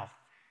his mouth.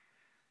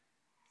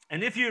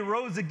 And if he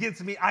arose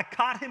against me, I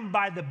caught him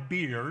by the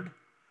beard,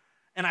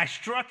 and I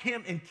struck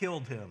him and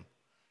killed him.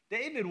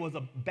 David was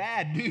a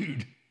bad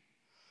dude.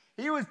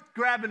 He was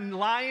grabbing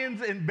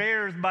lions and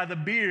bears by the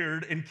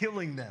beard and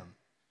killing them.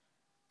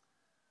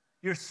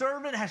 Your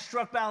servant has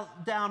struck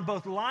down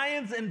both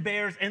lions and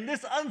bears, and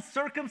this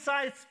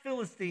uncircumcised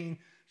Philistine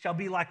shall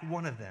be like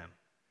one of them,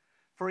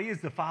 for he has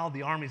defiled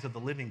the armies of the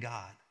living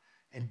God.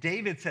 And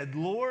David said,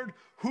 Lord,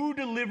 who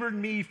delivered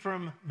me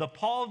from the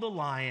paw of the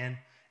lion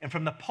and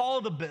from the paw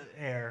of the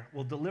bear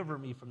will deliver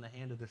me from the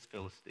hand of this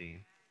Philistine.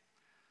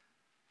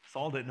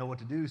 Saul didn't know what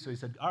to do, so he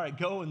said, all right,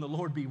 go and the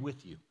Lord be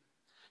with you.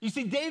 You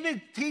see,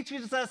 David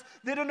teaches us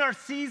that in our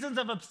seasons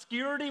of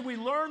obscurity, we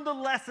learn the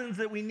lessons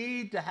that we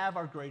need to have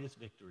our greatest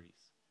victories.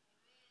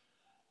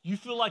 You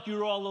feel like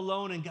you're all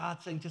alone, and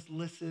God's saying, just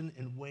listen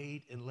and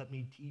wait and let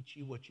me teach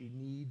you what you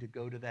need to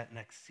go to that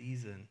next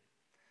season.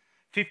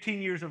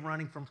 15 years of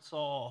running from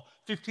Saul,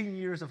 15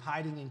 years of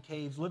hiding in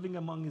caves, living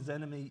among his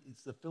enemies,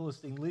 the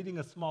Philistines, leading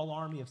a small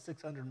army of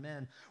 600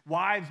 men,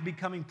 wives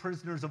becoming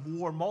prisoners of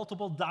war.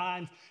 Multiple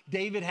times,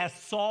 David has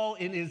Saul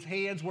in his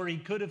hands where he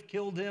could have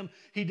killed him.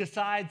 He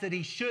decides that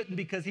he shouldn't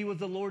because he was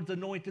the Lord's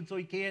anointed, so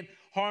he can't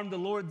harm the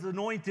Lord's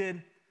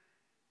anointed,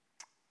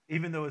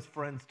 even though his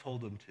friends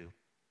told him to.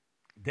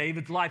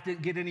 David's life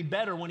didn't get any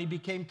better when he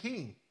became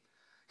king.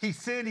 He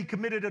sinned, he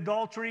committed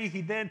adultery,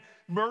 he then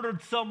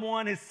murdered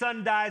someone, his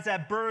son dies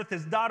at birth,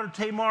 his daughter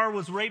Tamar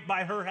was raped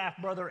by her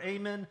half-brother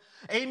Amnon.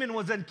 Amnon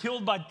was then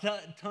killed by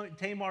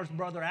Tamar's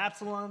brother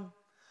Absalom.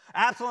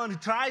 Absalom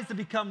tries to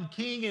become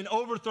king and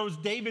overthrows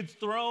David's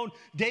throne.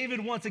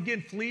 David once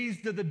again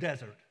flees to the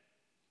desert.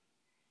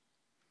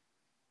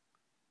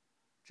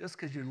 Just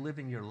because you're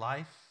living your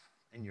life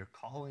and you're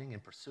calling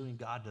and pursuing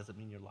God doesn't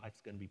mean your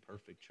life's going to be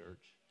perfect,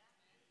 church.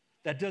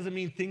 That doesn't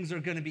mean things are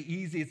going to be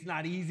easy. It's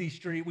not easy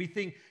street. We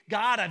think,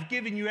 God, I've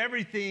given you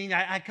everything.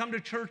 I come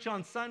to church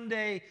on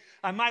Sunday.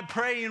 I might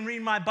pray and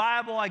read my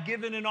Bible. I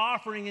give in an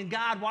offering. And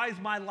God, why is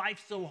my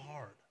life so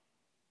hard?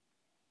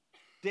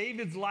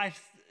 David's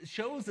life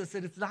shows us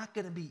that it's not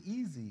going to be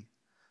easy.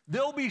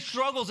 There'll be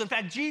struggles. In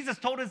fact, Jesus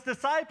told his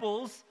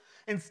disciples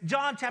in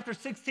John chapter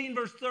 16,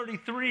 verse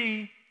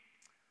 33,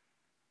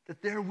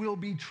 that there will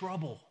be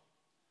trouble.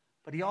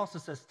 But he also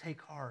says,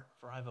 take heart,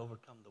 for I've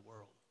overcome the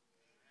world.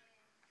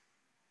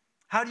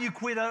 How do you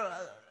quit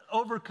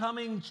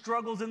overcoming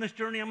struggles in this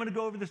journey? I'm going to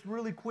go over this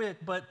really quick,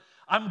 but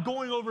I'm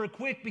going over it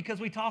quick because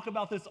we talk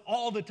about this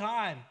all the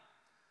time.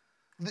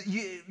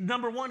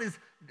 Number one is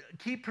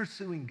keep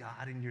pursuing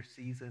God in your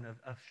season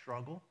of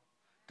struggle.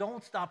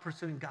 Don't stop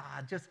pursuing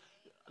God.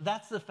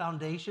 That's the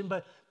foundation,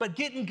 but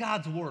get in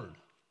God's word.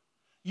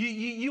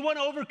 You want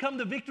to overcome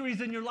the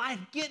victories in your life,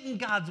 get in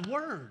God's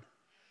word.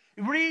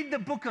 Read the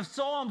book of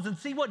Psalms and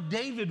see what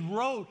David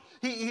wrote.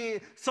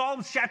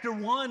 Psalms chapter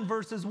 1,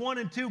 verses 1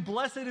 and 2,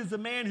 blessed is the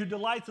man who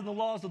delights in the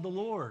laws of the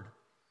Lord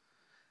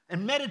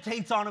and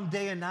meditates on them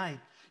day and night.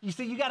 You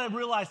see, you got to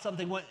realize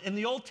something. In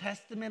the Old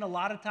Testament, a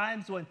lot of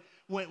times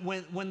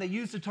when they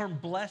use the term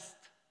blessed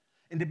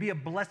and to be a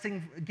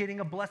blessing,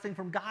 getting a blessing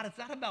from God, it's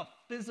not about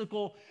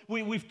physical.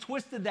 We've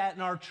twisted that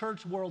in our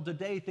church world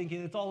today,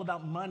 thinking it's all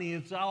about money,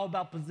 it's all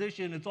about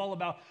position, it's all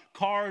about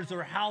cars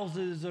or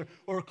houses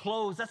or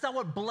clothes. That's not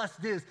what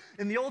blessed is.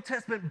 In the Old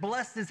Testament,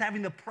 blessed is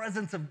having the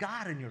presence of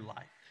God in your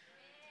life.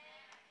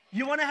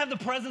 You want to have the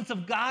presence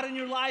of God in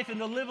your life and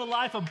to live a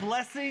life of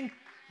blessing?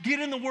 Get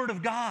in the Word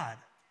of God.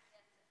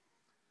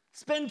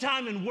 Spend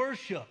time in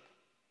worship.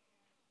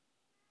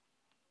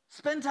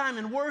 Spend time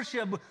in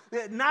worship,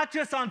 not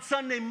just on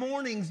Sunday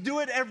mornings. Do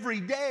it every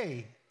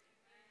day.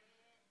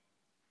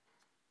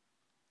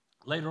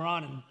 Later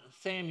on in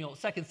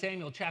 2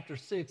 Samuel chapter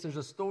 6, there's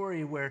a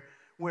story where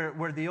in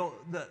 1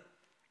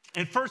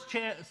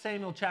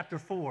 Samuel chapter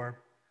 4,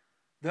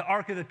 the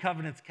Ark of the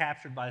Covenant's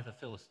captured by the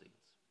Philistines.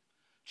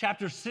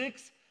 Chapter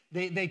 6,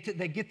 they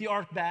get the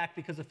ark back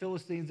because the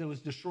Philistines, it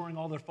was destroying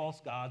all their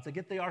false gods. They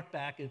get the ark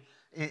back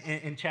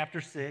in chapter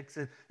 6,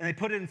 and they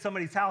put it in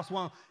somebody's house.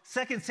 Well,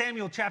 2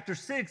 Samuel chapter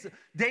 6,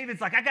 David's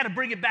like, I got to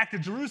bring it back to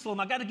Jerusalem.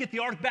 I got to get the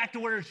ark back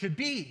to where it should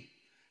be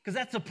because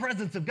that's the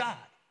presence of God.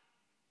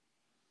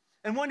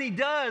 And when he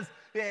does,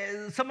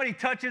 somebody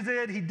touches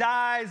it, he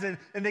dies, and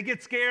they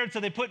get scared, so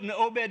they put it in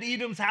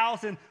Obed-Edom's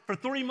house, and for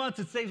 3 months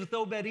it stays with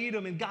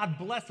Obed-Edom, and God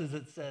blesses,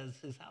 it says,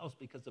 his house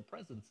because the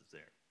presence is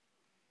there.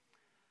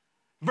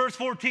 Verse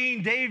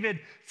 14, David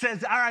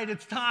says, all right,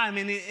 it's time.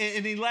 And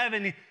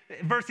in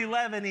verse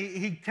 11,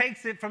 he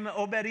takes it from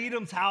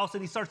Obed-Edom's house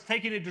and he starts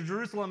taking it to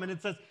Jerusalem. And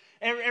it says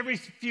every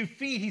few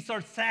feet he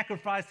starts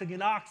sacrificing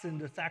an oxen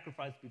to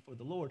sacrifice before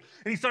the Lord.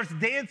 And he starts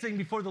dancing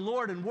before the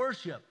Lord in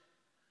worship.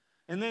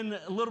 And then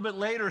a little bit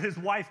later, his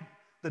wife,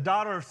 the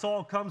daughter of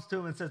Saul, comes to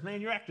him and says,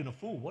 man, you're acting a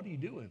fool. What are you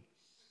doing?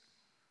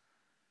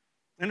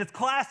 And it's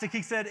classic.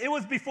 He said, it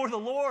was before the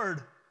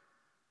Lord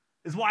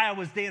is why I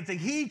was dancing.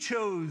 He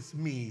chose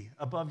me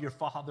above your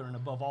father and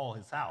above all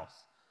his house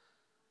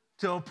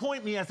to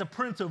appoint me as a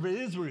prince over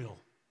Israel,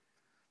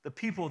 the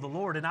people of the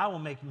Lord, and I will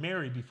make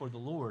merry before the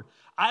Lord.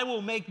 I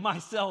will make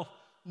myself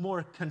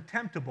more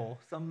contemptible,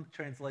 some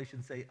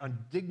translations say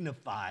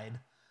undignified,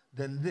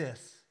 than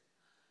this,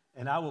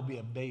 and I will be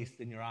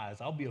abased in your eyes.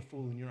 I'll be a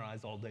fool in your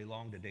eyes all day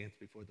long to dance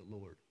before the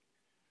Lord.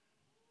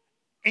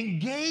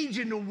 Engage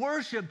in the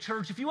worship,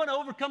 church. If you want to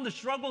overcome the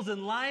struggles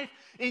in life,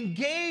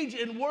 engage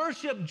in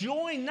worship.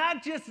 Join,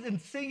 not just in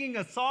singing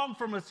a song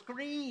from a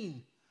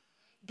screen.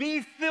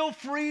 Feel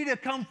free to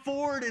come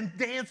forward and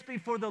dance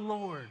before the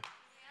Lord.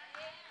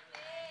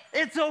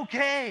 It's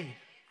okay.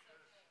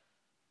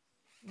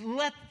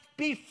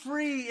 Be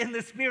free in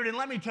the Spirit. And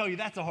let me tell you,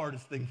 that's the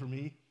hardest thing for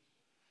me.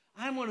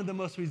 I'm one of the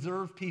most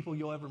reserved people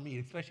you'll ever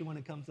meet, especially when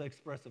it comes to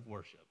expressive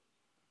worship.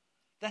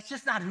 That's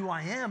just not who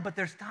I am, but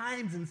there's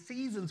times and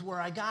seasons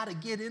where I got to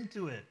get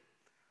into it.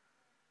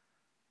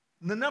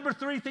 The number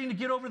 3 thing to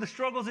get over the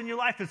struggles in your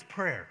life is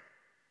prayer.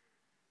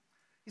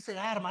 You say,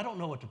 Adam, I don't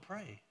know what to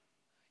pray.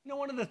 You know,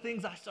 one of the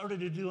things I started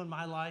to do in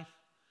my life,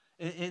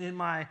 and in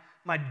my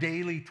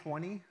daily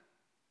 20,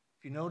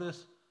 if you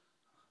notice,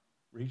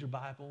 read your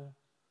Bible,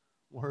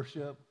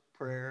 worship,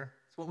 prayer.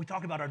 It's what we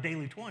talk about our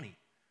daily 20.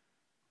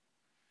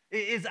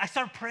 Is I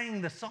start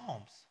praying the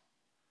Psalms.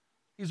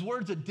 These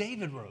words that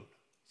David wrote.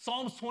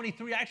 Psalms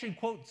 23, I actually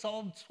quote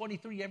Psalms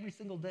 23 every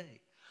single day.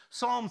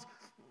 Psalms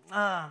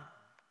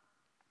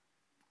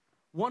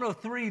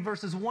 103,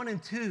 verses 1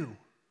 and 2.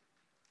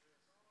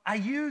 I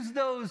use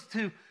those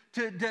to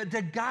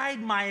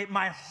guide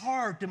my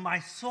heart and my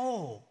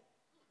soul,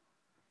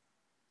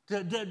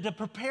 to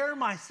prepare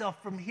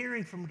myself from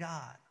hearing from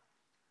God.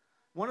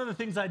 One of the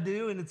things I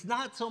do, and it's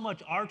not so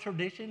much our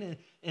tradition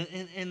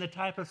in the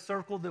type of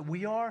circle that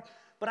we are,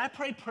 but I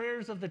pray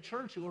prayers of the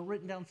church that were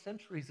written down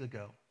centuries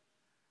ago.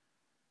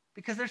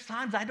 Because there's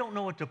times I don't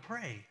know what to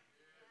pray.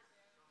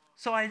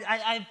 So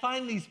I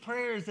find these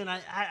prayers and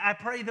I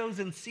pray those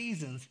in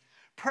seasons.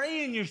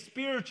 Pray in your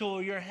spiritual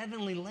or your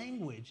heavenly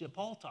language that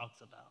Paul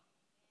talks about.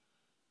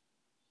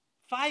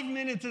 5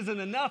 minutes isn't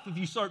enough if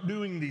you start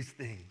doing these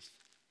things.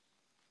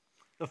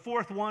 The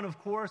 4th one, of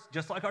course,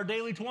 just like our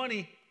daily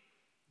 20,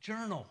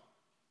 journal.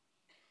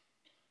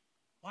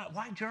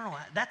 Why journal?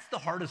 That's the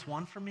hardest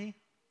one for me.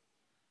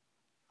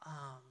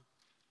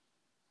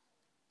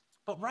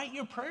 But write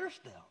your prayers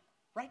down.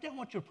 Write down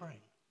what you're praying.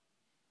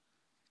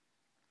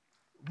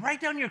 Write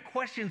down your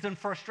questions and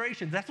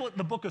frustrations. That's what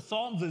the book of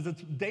Psalms is.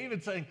 It's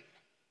David saying,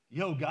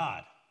 yo,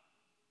 God,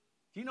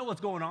 do you know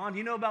what's going on? Do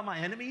you know about my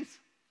enemies?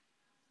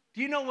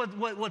 Do you know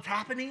what's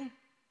happening?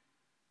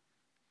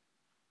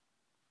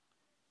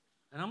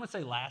 And I'm going to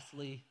say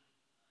lastly,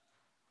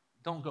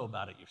 don't go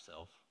about it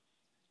yourself.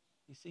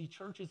 You see,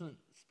 church isn't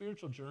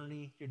spiritual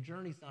journey. Your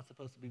journey's not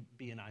supposed to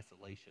be in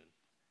isolation.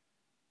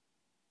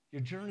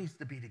 Your journey's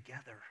to be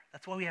together.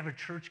 That's why we have a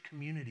church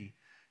community,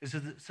 is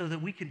so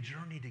that we can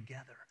journey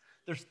together.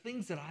 There's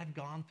things that I've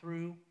gone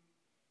through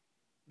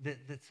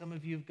that some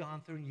of you have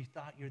gone through and you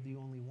thought you're the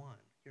only one.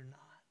 You're not.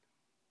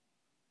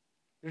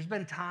 There's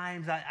been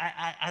times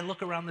I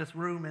look around this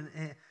room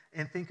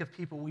and think of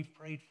people we've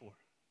prayed for,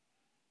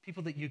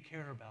 people that you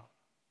care about.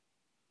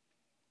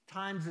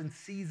 Times and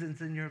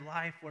seasons in your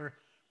life where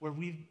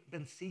we've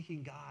been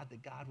seeking God,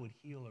 that God would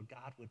heal or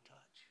God would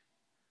touch.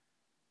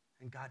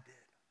 And God did.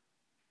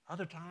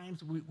 Other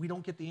times we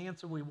don't get the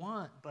answer we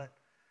want, but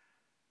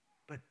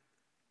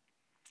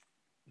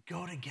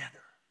go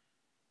together.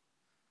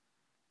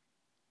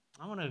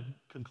 I want to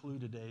conclude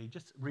today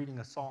just reading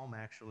a psalm,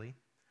 actually.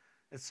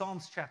 It's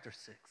Psalms chapter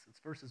 6. It's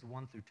verses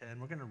 1 through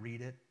 10. We're going to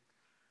read it.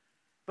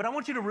 But I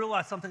want you to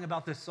realize something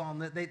about this psalm,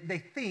 that they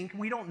think,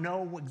 we don't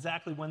know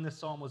exactly when this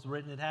psalm was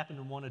written. It happened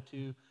in one or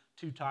two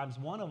times.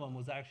 One of them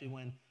was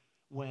actually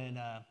when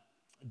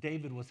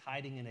David was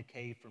hiding in a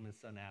cave from his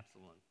son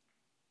Absalom.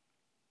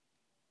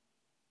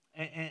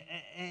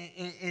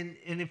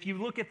 And if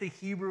you look at the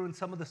Hebrew and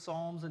some of the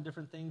Psalms and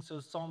different things, so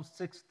Psalms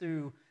 6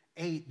 through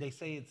 8, they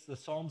say it's the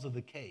Psalms of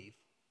the cave,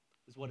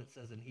 is what it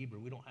says in Hebrew.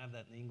 We don't have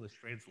that in the English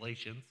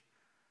translations.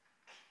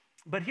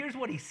 But here's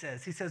what he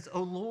says. He says,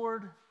 O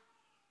Lord,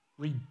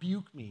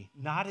 rebuke me,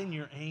 not in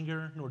your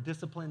anger, nor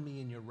discipline me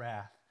in your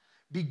wrath.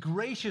 Be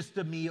gracious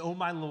to me, O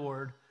my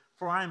Lord,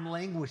 for I am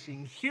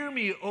languishing. Hear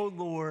me, O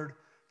Lord,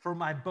 for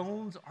my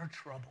bones are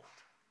troubled.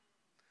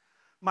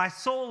 My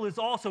soul is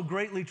also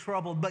greatly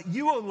troubled, but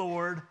you, O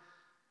Lord,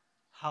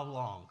 how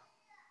long?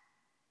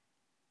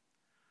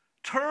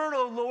 Turn,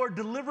 O Lord,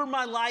 deliver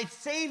my life.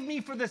 Save me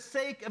for the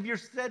sake of your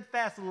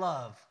steadfast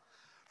love.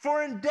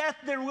 For in death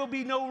there will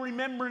be no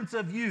remembrance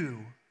of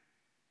you.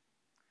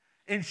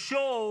 In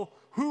Sheol,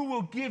 who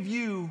will give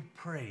you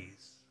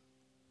praise?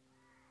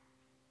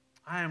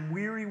 I am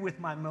weary with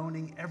my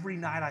moaning. Every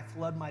night I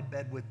flood my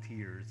bed with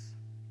tears.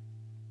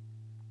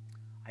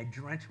 I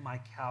drench my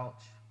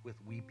couch with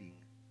weeping.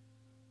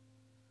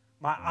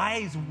 My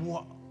eyes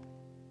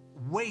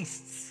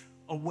wastes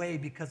away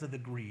because of the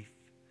grief.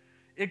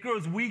 It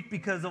grows weak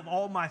because of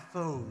all my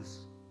foes.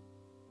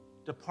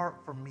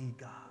 Depart from me,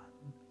 God.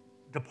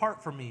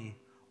 Depart from me,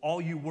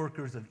 all you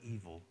workers of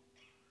evil.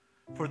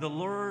 For the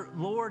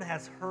Lord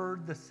has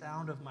heard the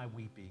sound of my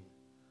weeping.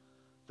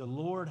 The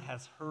Lord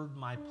has heard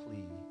my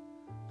plea.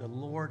 The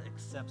Lord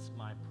accepts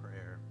my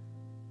prayer.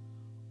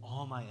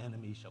 All my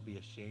enemies shall be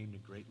ashamed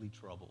and greatly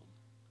troubled.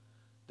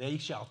 They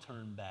shall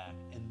turn back,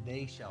 and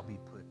they shall be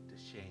put to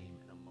shame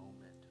in a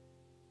moment.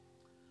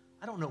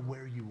 I don't know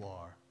where you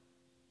are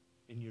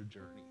in your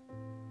journey.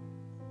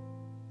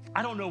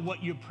 I don't know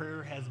what your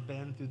prayer has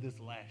been through this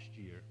last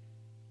year.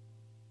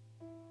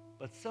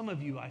 But some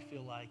of you, I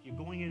feel like, you're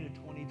going into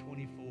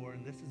 2024,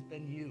 and this has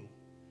been you.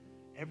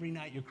 Every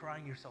night you're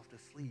crying yourself to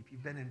sleep.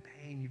 You've been in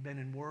pain. You've been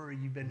in worry.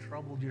 You've been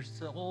troubled. Your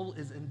soul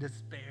is in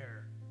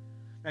despair.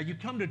 Now, you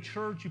come to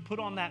church, you put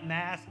on that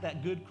mask,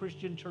 that good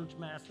Christian church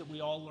mask that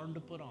we all learn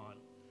to put on,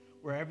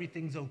 where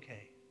everything's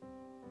okay.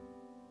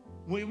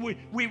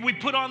 We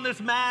put on this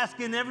mask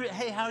and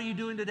hey, how are you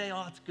doing today?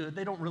 Oh, it's good.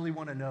 They don't really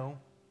want to know.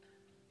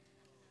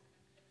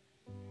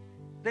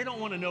 They don't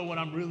want to know what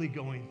I'm really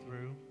going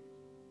through.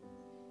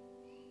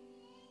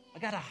 I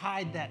got to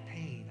hide that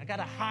pain. I got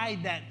to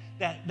hide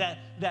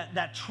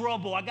that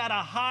trouble. I got to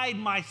hide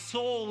my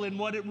soul and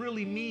what it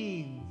really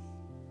means.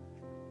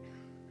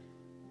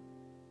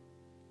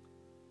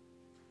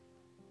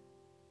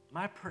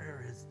 My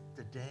prayer is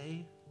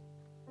today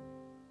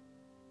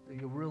that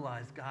you'll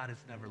realize God has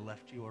never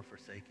left you or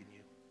forsaken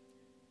you.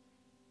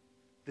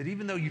 That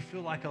even though you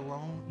feel like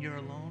you're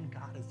alone,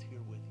 God is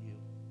here with you.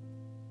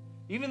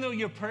 Even though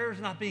your prayer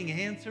is not being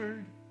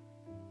answered,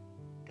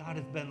 God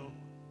has been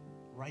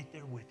right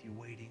there with you,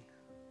 waiting,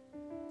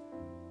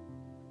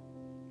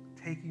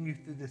 taking you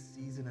through this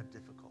season of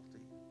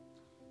difficulty.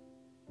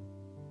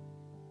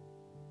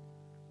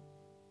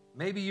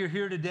 Maybe you're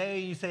here today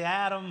and you say,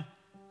 Adam,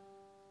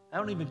 I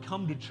don't even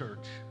come to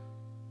church.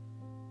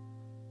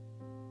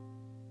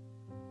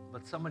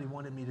 But somebody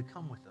wanted me to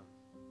come with them.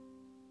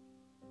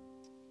 I'm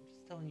just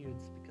telling you,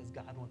 it's because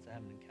God wants to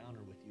have an encounter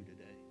with you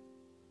today.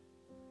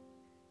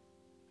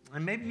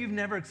 And maybe you've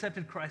never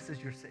accepted Christ as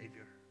your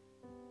Savior.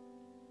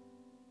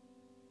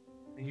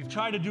 And you've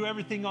tried to do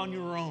everything on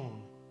your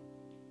own.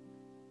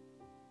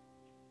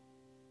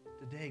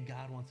 Today,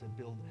 God wants to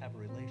have a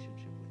relationship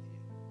with you.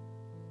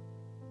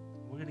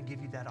 We're going to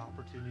give you that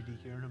opportunity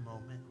here in a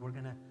moment. We're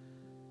going to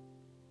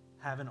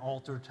have an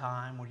altar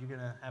time where you're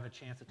going to have a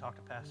chance to talk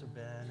to Pastor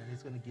Ben, and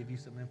he's going to give you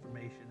some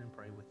information and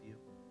pray with you.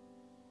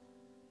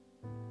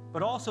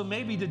 But also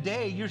maybe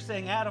today you're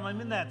saying, Adam,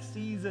 I'm in that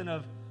season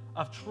of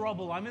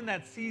trouble. I'm in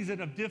that season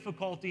of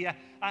difficulty.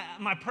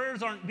 My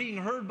prayers aren't being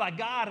heard by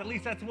God. At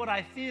least that's what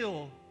I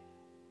feel.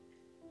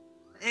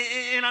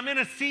 And I'm in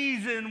a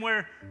season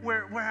where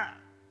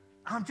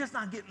I'm just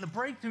not getting the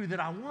breakthrough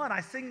that I want.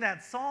 I sing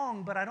that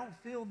song, but I don't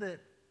feel that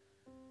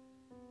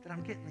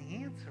I'm getting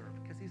the answer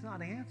because he's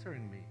not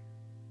answering me.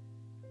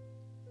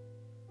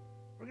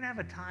 We're going to have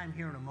a time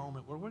here in a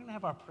moment where we're going to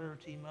have our prayer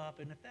team up.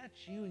 And if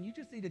that's you and you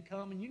just need to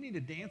come and you need to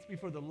dance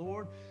before the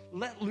Lord,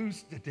 let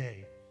loose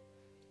today.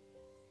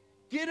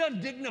 Get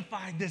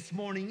undignified this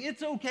morning.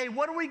 It's okay.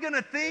 What are we going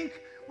to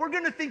think? We're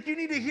going to think you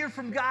need to hear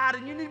from God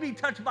and you need to be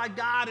touched by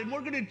God, and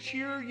we're going to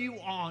cheer you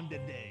on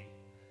today.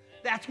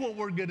 That's what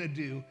we're going to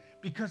do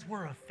because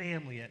we're a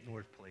family at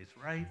North Place,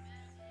 right?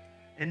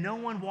 And no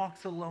one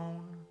walks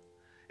alone.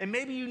 And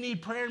maybe you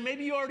need prayer.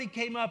 Maybe you already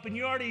came up and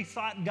you already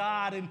sought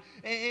God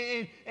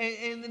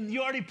and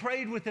you already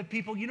prayed with the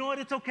people. You know what?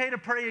 It's okay to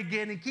pray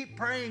again and keep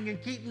praying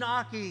and keep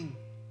knocking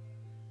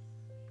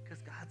because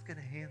God's going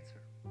to answer.